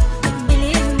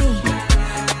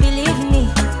me.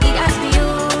 It has to you.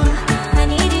 I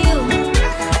need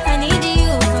you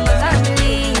for my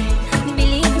family.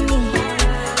 Believe me.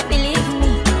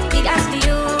 It has to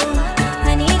you.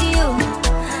 I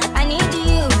need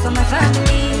you for my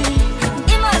family.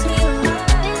 It must be you.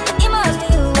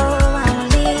 Oh,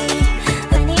 only.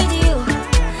 I need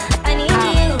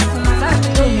you for my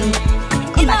family.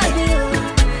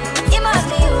 It must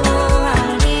be you. Oh,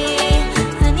 only.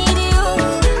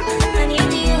 I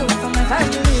need you for my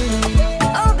family.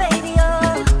 Oh baby,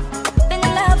 been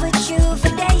in love with you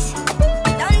for days.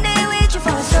 Done day with you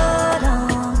for so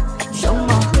long. Show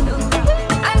more.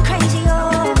 I'm crazy,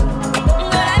 girl,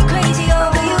 I'm crazy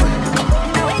over you.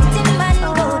 Now it's in man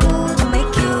go do to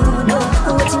make you know.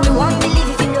 What you want, believe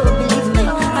if you don't believe me.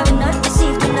 I'm not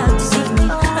deceived, do not deceive me.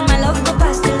 And my love go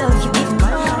past the love you give me.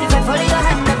 If I follow your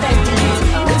hand, I beg to leave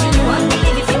me. What you want,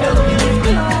 believe if you don't believe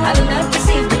me. I'm not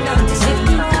deceived, do not deceive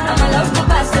me. And my love go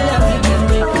past the love you give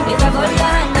me. If I follow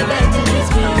your hand, I beg to leave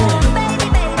me.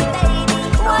 Baby,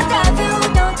 what have you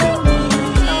done to me?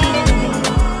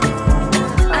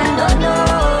 I don't know.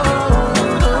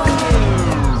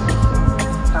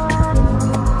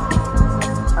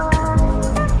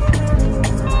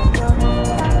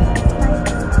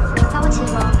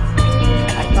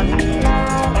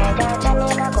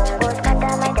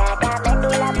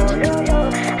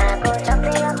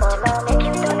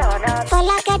 For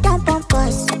like a dump on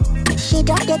post, she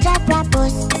drop the drop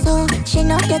rappers, so she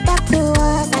know they talk to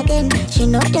us again. She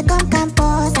know they come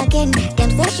campus again.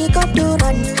 Them say she go do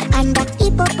runs and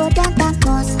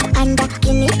hippopotamus and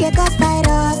you need the cause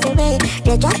virus away.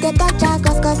 They just the touch her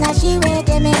cause now she wait.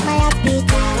 They make my heart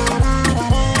beat.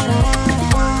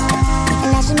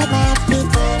 And now she make my heart beat.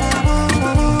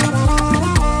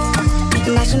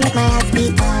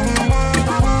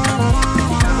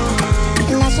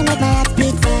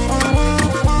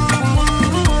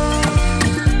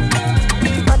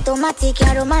 Chromatic,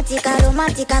 aromatic,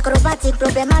 acrobatic,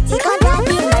 problematic. On that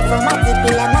beat, my formatic, be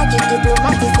like magic,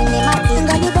 diplomatic, cinematic.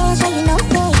 Got the best, so you know,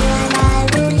 say you and I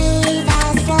will leave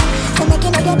us from. So make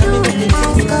it know do,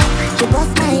 ask her. She bust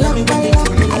my young color.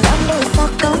 I love the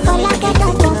sucker, for like a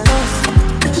dog on us.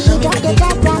 She got the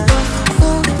top rap,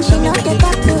 so she know the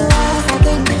talk to us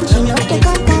again. She know the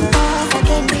come us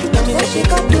again. Them say she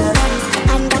got to run,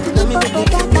 and the people put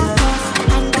that back us,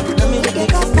 and the people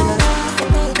got that.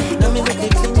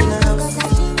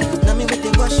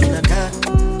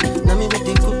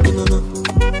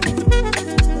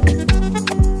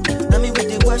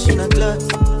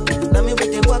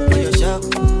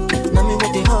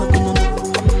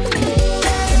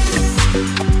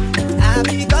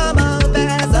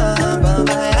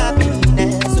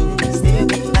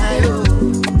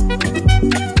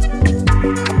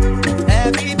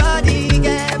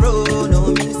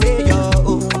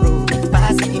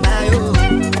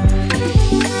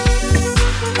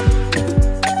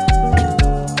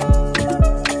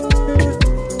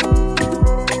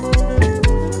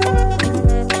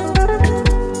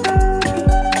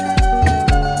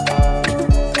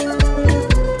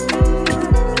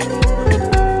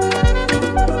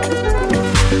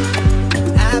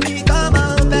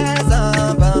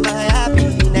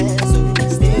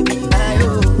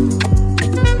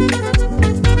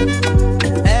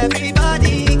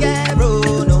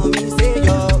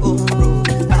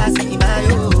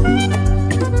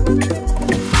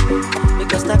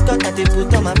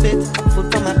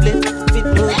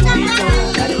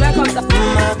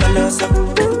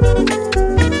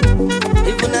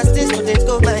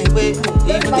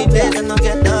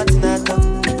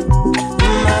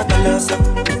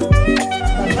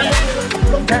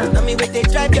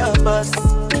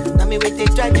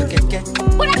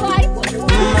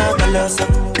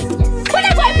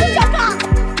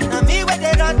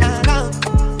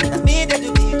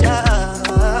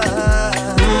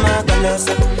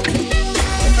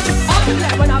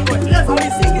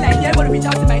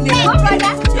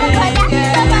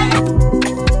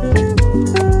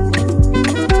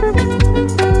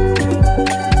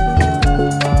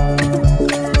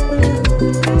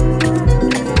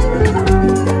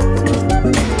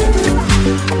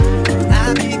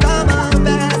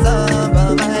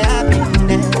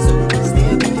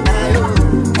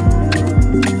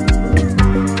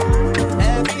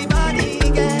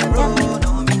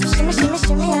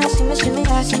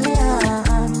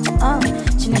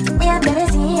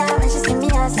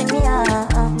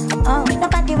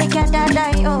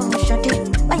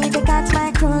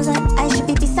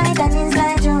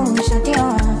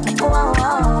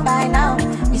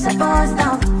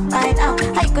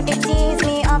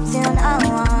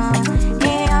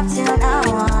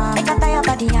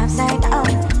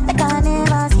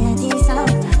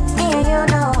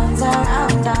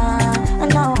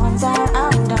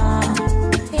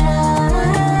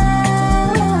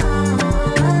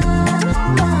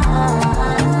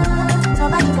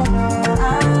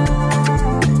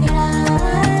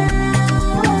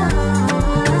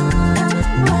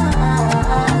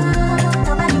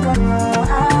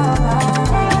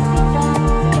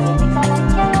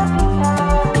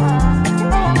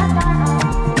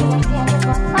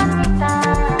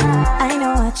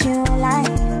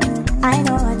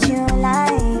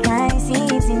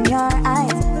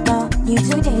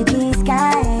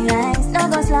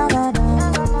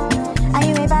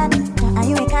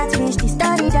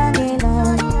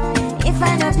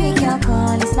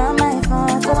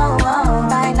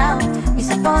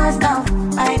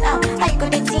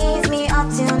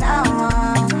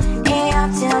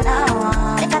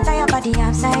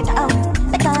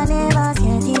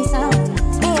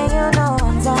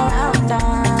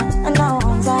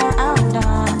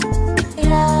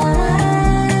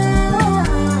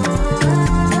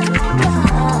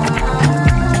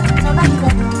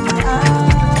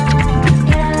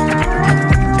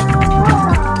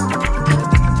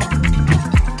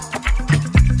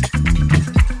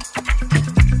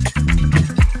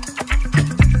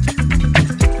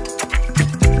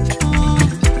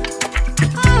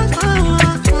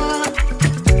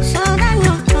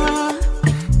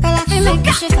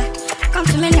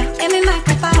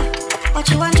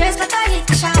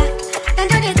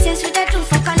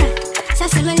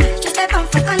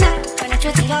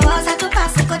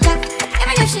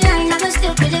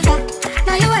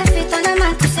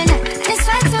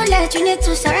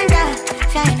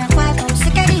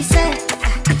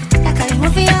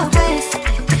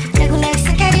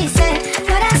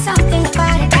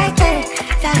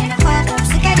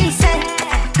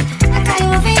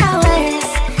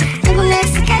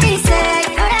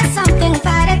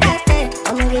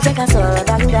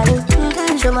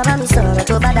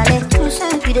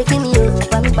 You dey give me you,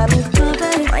 bami.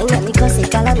 Why not me cause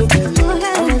it calamity?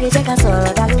 I'm gonna check a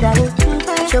soro, darling.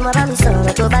 Show my bami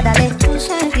soro, to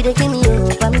badale. You dey give me you,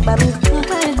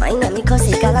 bami. Why not me cause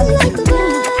it calamity?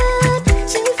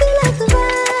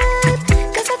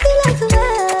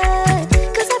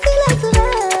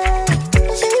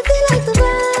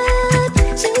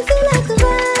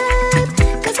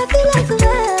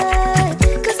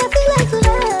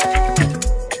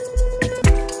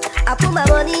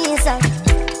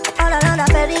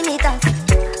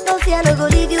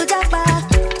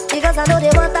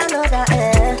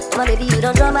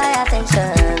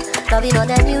 Loving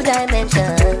on a new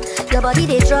dimension. Your body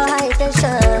they draw high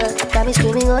attention. Got me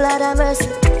screaming all out of mercy.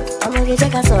 I'm gonna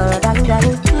check a soro,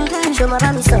 darling. Show my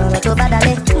bami soro, to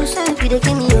badale. You dey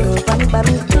give me you,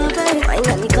 bami. Why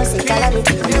not me cause it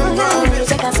calamity? I'm gonna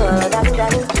check a soro,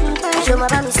 darling. Show my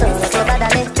bami soro, to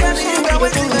badale. You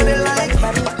dey give me you,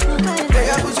 bami.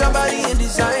 Make I put your body in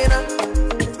designer.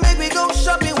 Make me go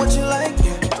shopping what you like,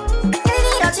 yeah.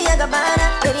 Baby, don't you ever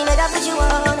banana. Baby, make I put you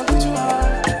on.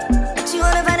 You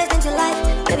wanna find it into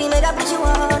life, baby, make I put you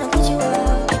on, put you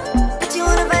on. But you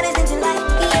wanna find it into life,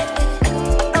 yeah.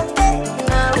 Okay,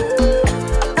 now.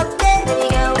 Okay, baby,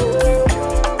 go.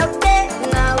 Okay,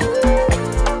 now.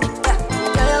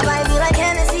 Girl, your vibe be like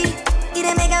Hennessy. You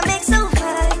done make I make so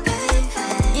high.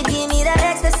 You give me that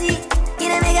ecstasy. You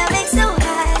done make I make so high.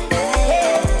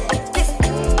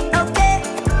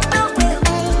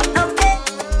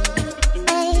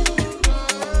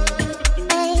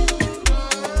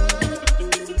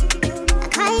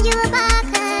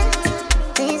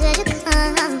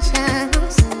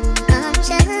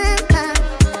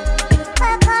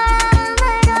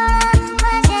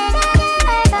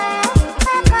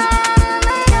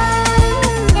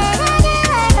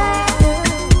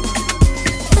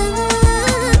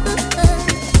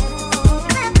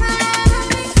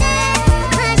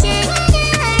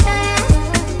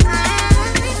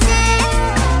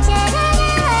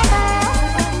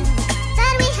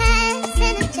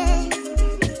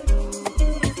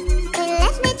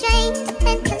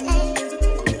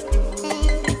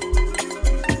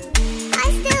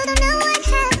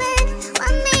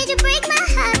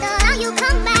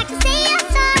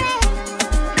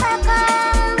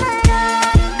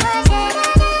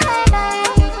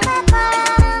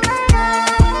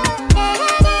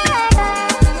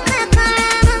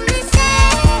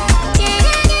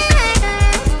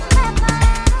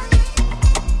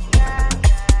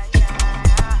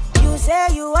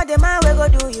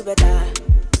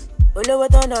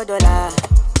 $1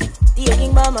 the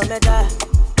king bomb meta.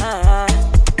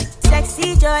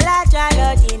 Sexy jola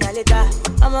jalo dina later.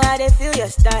 I'ma how they feel your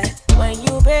style when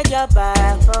you break your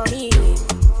back for me.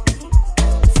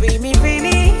 Free me,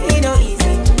 you know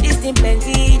easy. This thing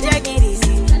plenty, check it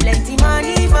easy. Plenty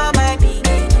money for my piggy.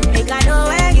 Make I know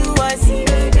where you want see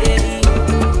me, baby.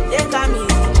 They come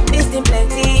easy. This thing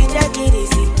plenty, check it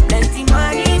easy. Plenty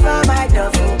money for my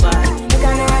duffel bag. Make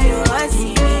I know where you want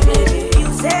see me, baby. You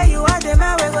say you want the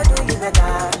man, we go do you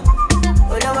better.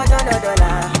 $1.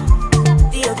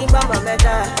 The king bomb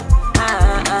better.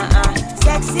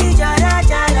 Sexy jala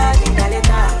jala dina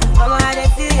later. I'ma how they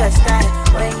feel your style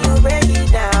when you break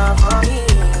it down for me.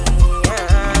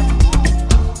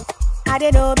 I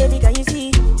don't know, baby, can you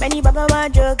see? Many baba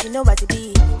want joke, you know what to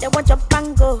be. They want your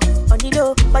bango on the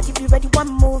low, but if you ready one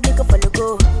move, make a follow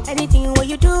go. Anything what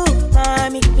you do,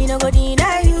 mommy, me no go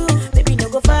deny you. Baby, no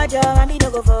go for job, mommy no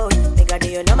go for. Make a do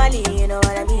you normally, you know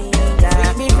what I mean?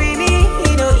 Yeah. Free me,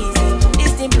 you know easy.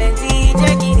 This thing plenty,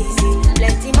 take it easy.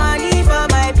 Plenty money for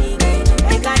my piggy.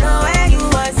 Make I know where you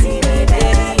want see me,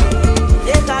 baby.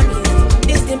 They come easy.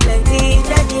 This thing plenty,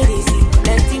 take it easy.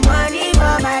 Plenty money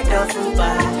for my duffel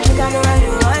bag. Make I know where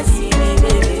you want see me,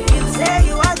 baby. You say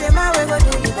you want the man, we go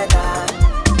do you better.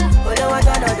 $1.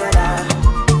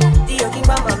 The king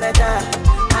bomb better.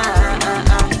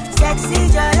 Sexy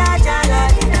jala jala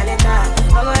dina later.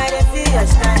 I'ma how they feel your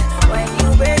style when you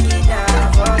break it down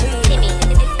for me.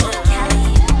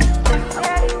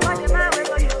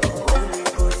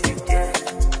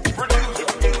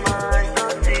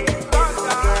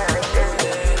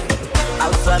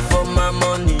 Outside for my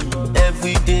money,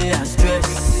 every day I stress.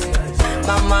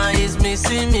 Mama is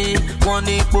missing me,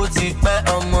 money put it back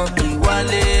on my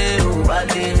wale,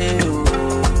 wale,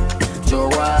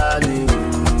 Joale.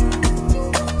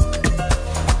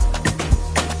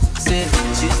 Say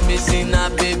she's missing her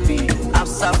baby,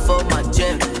 outside for my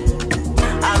jet.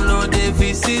 I know they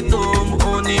visit home,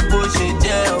 only push it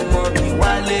jail, mommy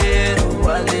wale,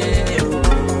 wale,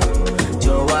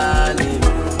 Joale.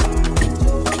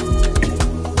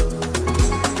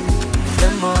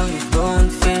 Memories don't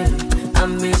fade, I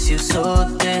miss you so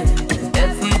dead.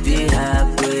 Every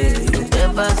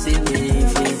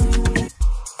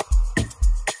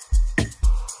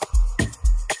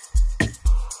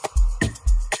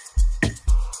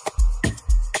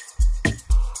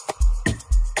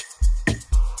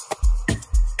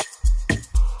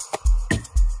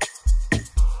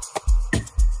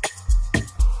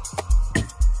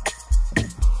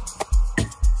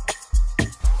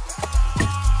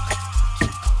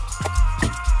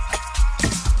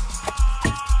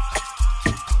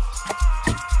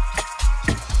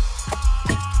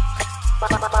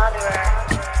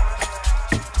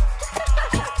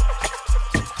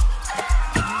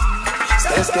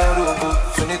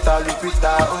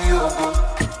Lupita Oyogo.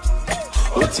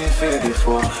 Oti fede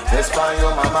for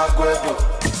Espanol mama guedo.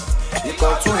 Iko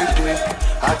tu edwe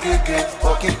agege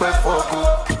okipe fogo.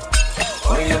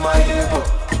 Oye my ego,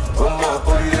 omo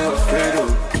poli ofredo.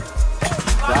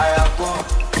 Fire go,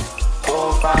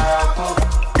 oh fire go.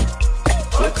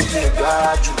 Oti le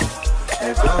garaju,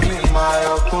 ẹ̀gbọ́n mi máa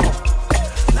yọkún.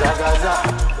 Zagaza,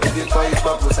 ebi kọ́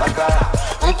ipa kò sákàrà.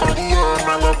 Nítorí ẹ̀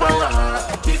máa lọ gbáyà.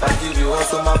 Ìfàgìrì wọn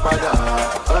tó máa padà.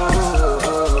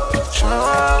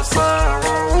 Ṣọ́ọ́sọ́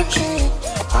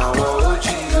àwọn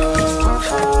ojì yóò. Tán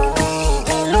fún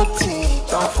mi lótì.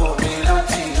 Tán fún mi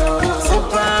lótì yóò. Ṣé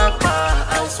bàbá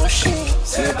àìsóṣì?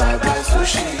 Ṣé bàbá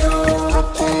àìsóṣì yóò? Mo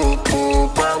tètè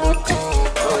bá lódì.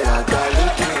 Ọ̀yà gbà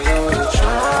lódì yóò.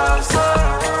 Ṣọ́ọ́sọ́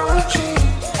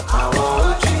àwọn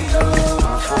ojì yóò.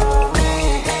 Tán fún mi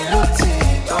lótì.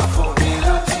 Tán fún mi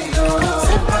lótì yóò.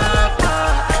 Ṣé bàbá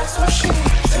àìsóṣì?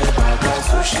 Ṣé bàbá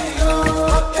àìsóṣì yóò?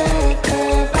 Mo tètè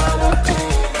bá lódì.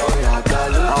 Ọ̀yà gbà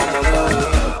lódì yóò.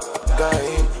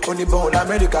 Oníbọn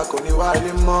l'Amẹ́ríkà kò ní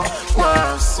wálé mọ́.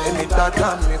 Wọ́n ṣe ní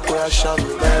dáadáa mi kó yá ṣá mi.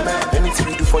 Anything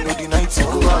we do follow the night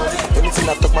go. Anything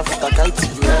I talk my foot I kite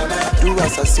you. Do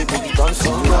as I say baby don't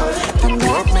so. Then you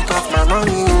help me count my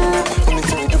money.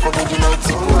 Anything we do follow the night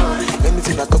go.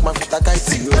 Anything I talk my foot I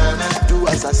kite you. Do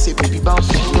as I say baby bounce.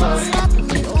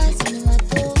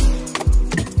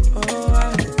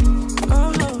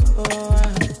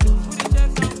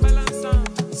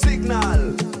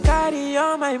 Signal. Carry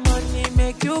all my money,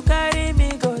 make you carry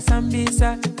me go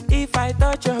Sambisa. If I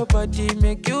touch your body,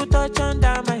 make you touch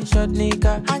under my short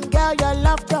nigga. And girl, your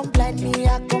love don't blind me.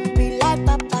 I can be like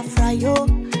Papa Fryo.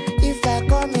 If I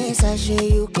come in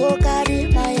sachet, you go carry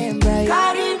my embryo.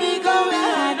 Carry me go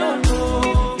where I don't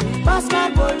know. Pass my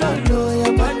bololo,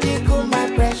 your body cool my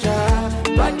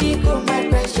pressure. Body cool my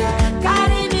pressure.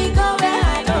 Carry me go where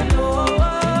I don't know.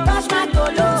 Touch my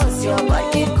tolos, your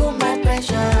body cool my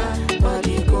pressure.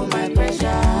 Body cool my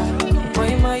pressure.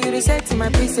 Boy, ma, you reset my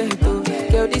preset, oh.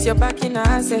 Girl, this your back in a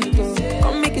asset, oh.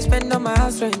 Come make you spend on my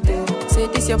house rent, oh. Say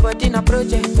this your body in a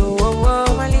project, oh. Oh,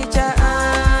 oh, Malicha,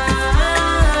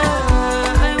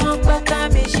 I want better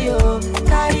me, she, oh.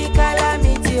 Carry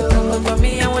calamity, oh. Come for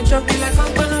me, I want chocolate like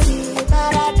I'm gonna be.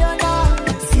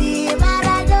 See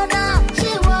Maradona,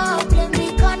 she won't play me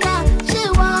corner. She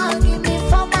won't give me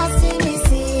for my see me.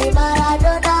 See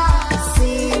Maradona,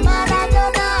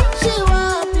 she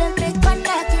won't play me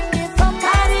corner. Give me for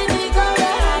carry me go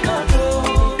where I don't know.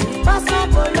 Pass my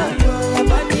polo, your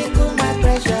body cool my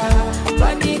pressure.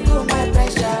 Body cool my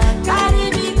pressure. Carry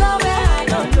me go where I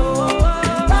don't know.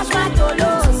 Pass my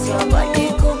tolos, your body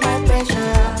cool my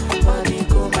pressure. Body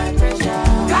cool my pressure.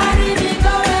 Carry me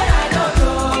go where I don't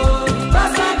know.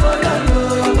 Pass my polo,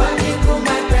 your body cool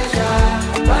my pressure.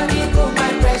 Body cool my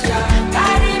pressure.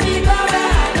 Carry me go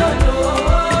where I don't know.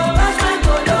 Pass my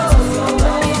tolos, your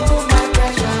body cool my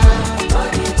pressure.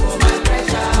 Body cool my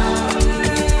pressure.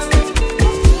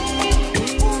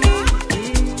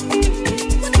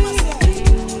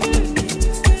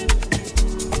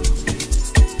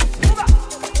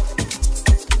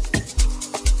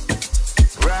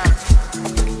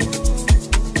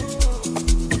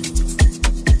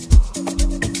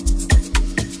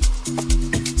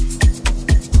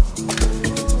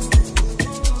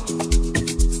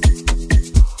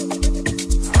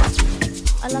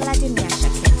 Ọlọ́ládé mi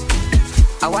Àṣàkẹ́.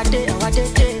 Àwa dé,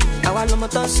 àwa lọmọ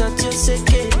tó sọ tí ó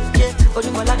ṣèké.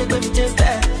 Onímọ̀ládé gbé mi dé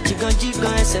bẹ́ẹ̀.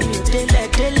 Jìgàn ẹsẹ̀ mi ò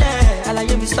délẹ̀.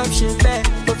 Àlàyé mi stop ṣe bẹ́ẹ̀.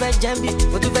 Mo fẹ́ jẹ́ bí,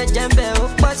 mo tún fẹ́ jẹ́ bẹ́ẹ̀. Ó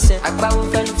pọ̀sẹ̀. Àgbáwo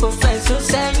fẹ́nu fò fẹ́ sún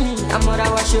sẹ́yìn. Àmọ́ra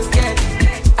wa ṣókẹ́.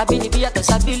 Àbínibí yàtọ̀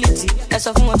sábìlìtì. Ẹ sọ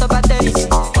fún wọn tó bá tẹ̀lé sí.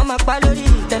 Wọ́n máa pa lórí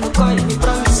ìtẹnu kọ́ èmi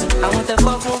promise. Àwọn tẹ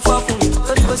fọ́ fún.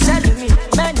 Torí kò sẹ́lù mi.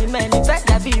 Mẹ́ni fẹ́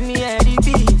dàbí mi ẹ̀rí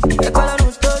bí. Ẹ̀kọ́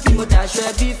lọ́run tóbi. Mo dàṣọ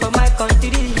ẹbí for my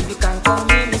country. You can call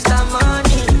me Mr.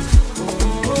 Money.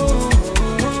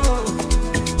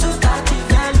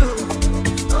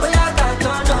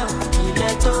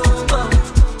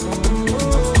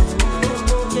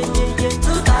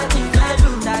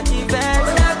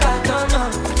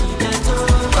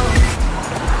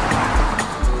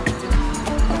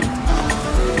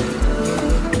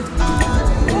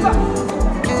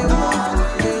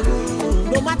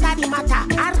 No matter the matter,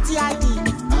 RTID.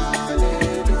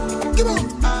 Give on.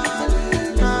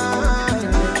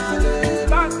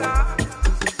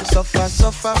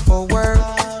 Suffer for work,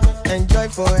 enjoy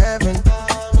for heaven.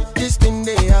 This thing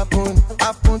they happen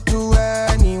to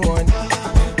anyone.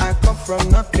 I come from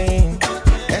nothing,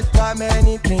 enter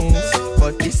many things,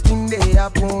 but this thing they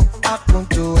happen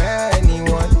to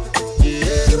anyone.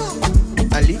 Yeah.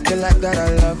 I live the life that I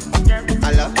love,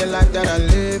 I love the life that I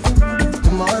live.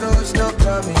 Tomorrow is not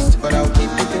promised, but I'll keep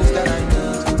the things that I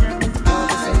need.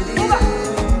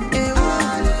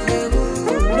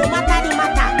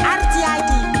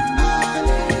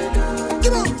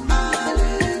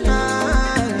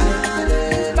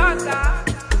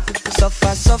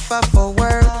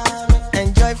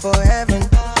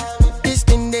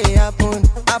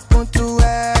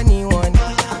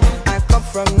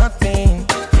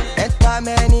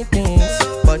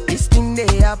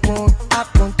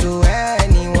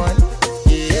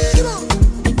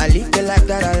 life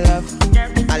that I love.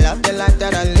 I love the life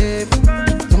that I live.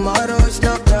 Tomorrow is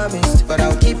not promised, but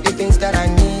I'll keep the things that I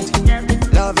need.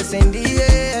 Love is in the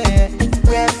air,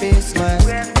 wear face mask.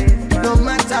 No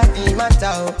matter the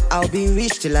matter, I'll be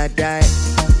rich till I die.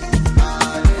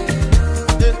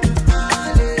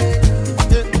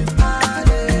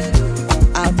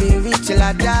 I'll be rich till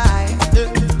I die.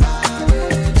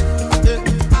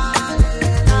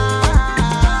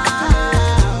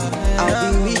 I'll be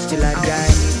rich till I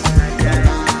die.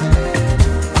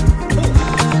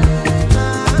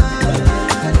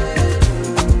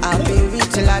 I'll be rich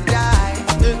till I die. I'll be rich till I die.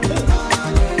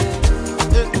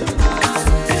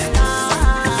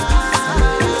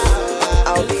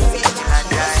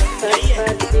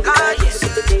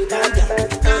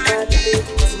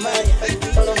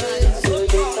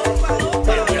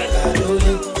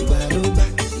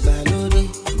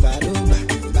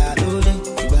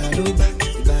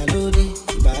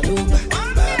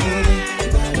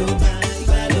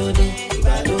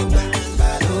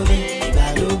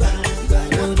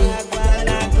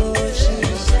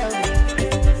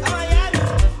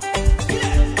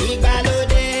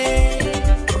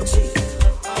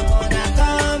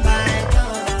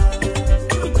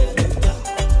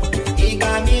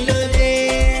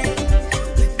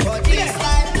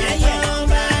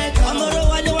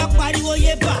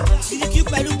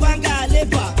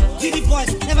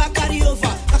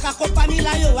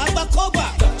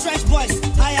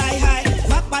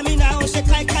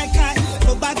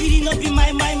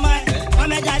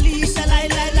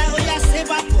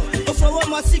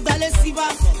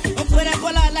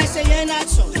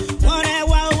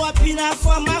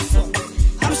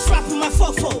 I'm strapping my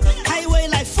fofo, highway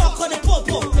like fuck on the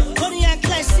popo. Honey and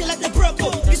class, see like the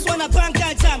broco. This one a bang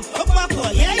guy jam, up my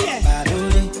boy, yeah, yeah.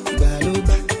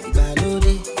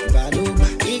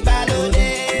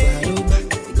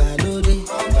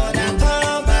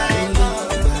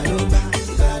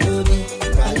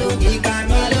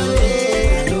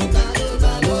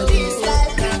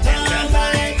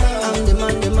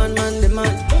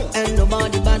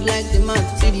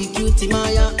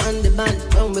 Maya and the band,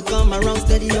 when we come around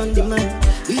steady on demand.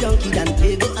 We don't kid and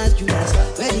play, go ask you ask.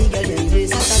 Where you get them, they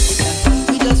South Africa.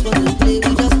 We just want to play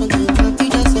with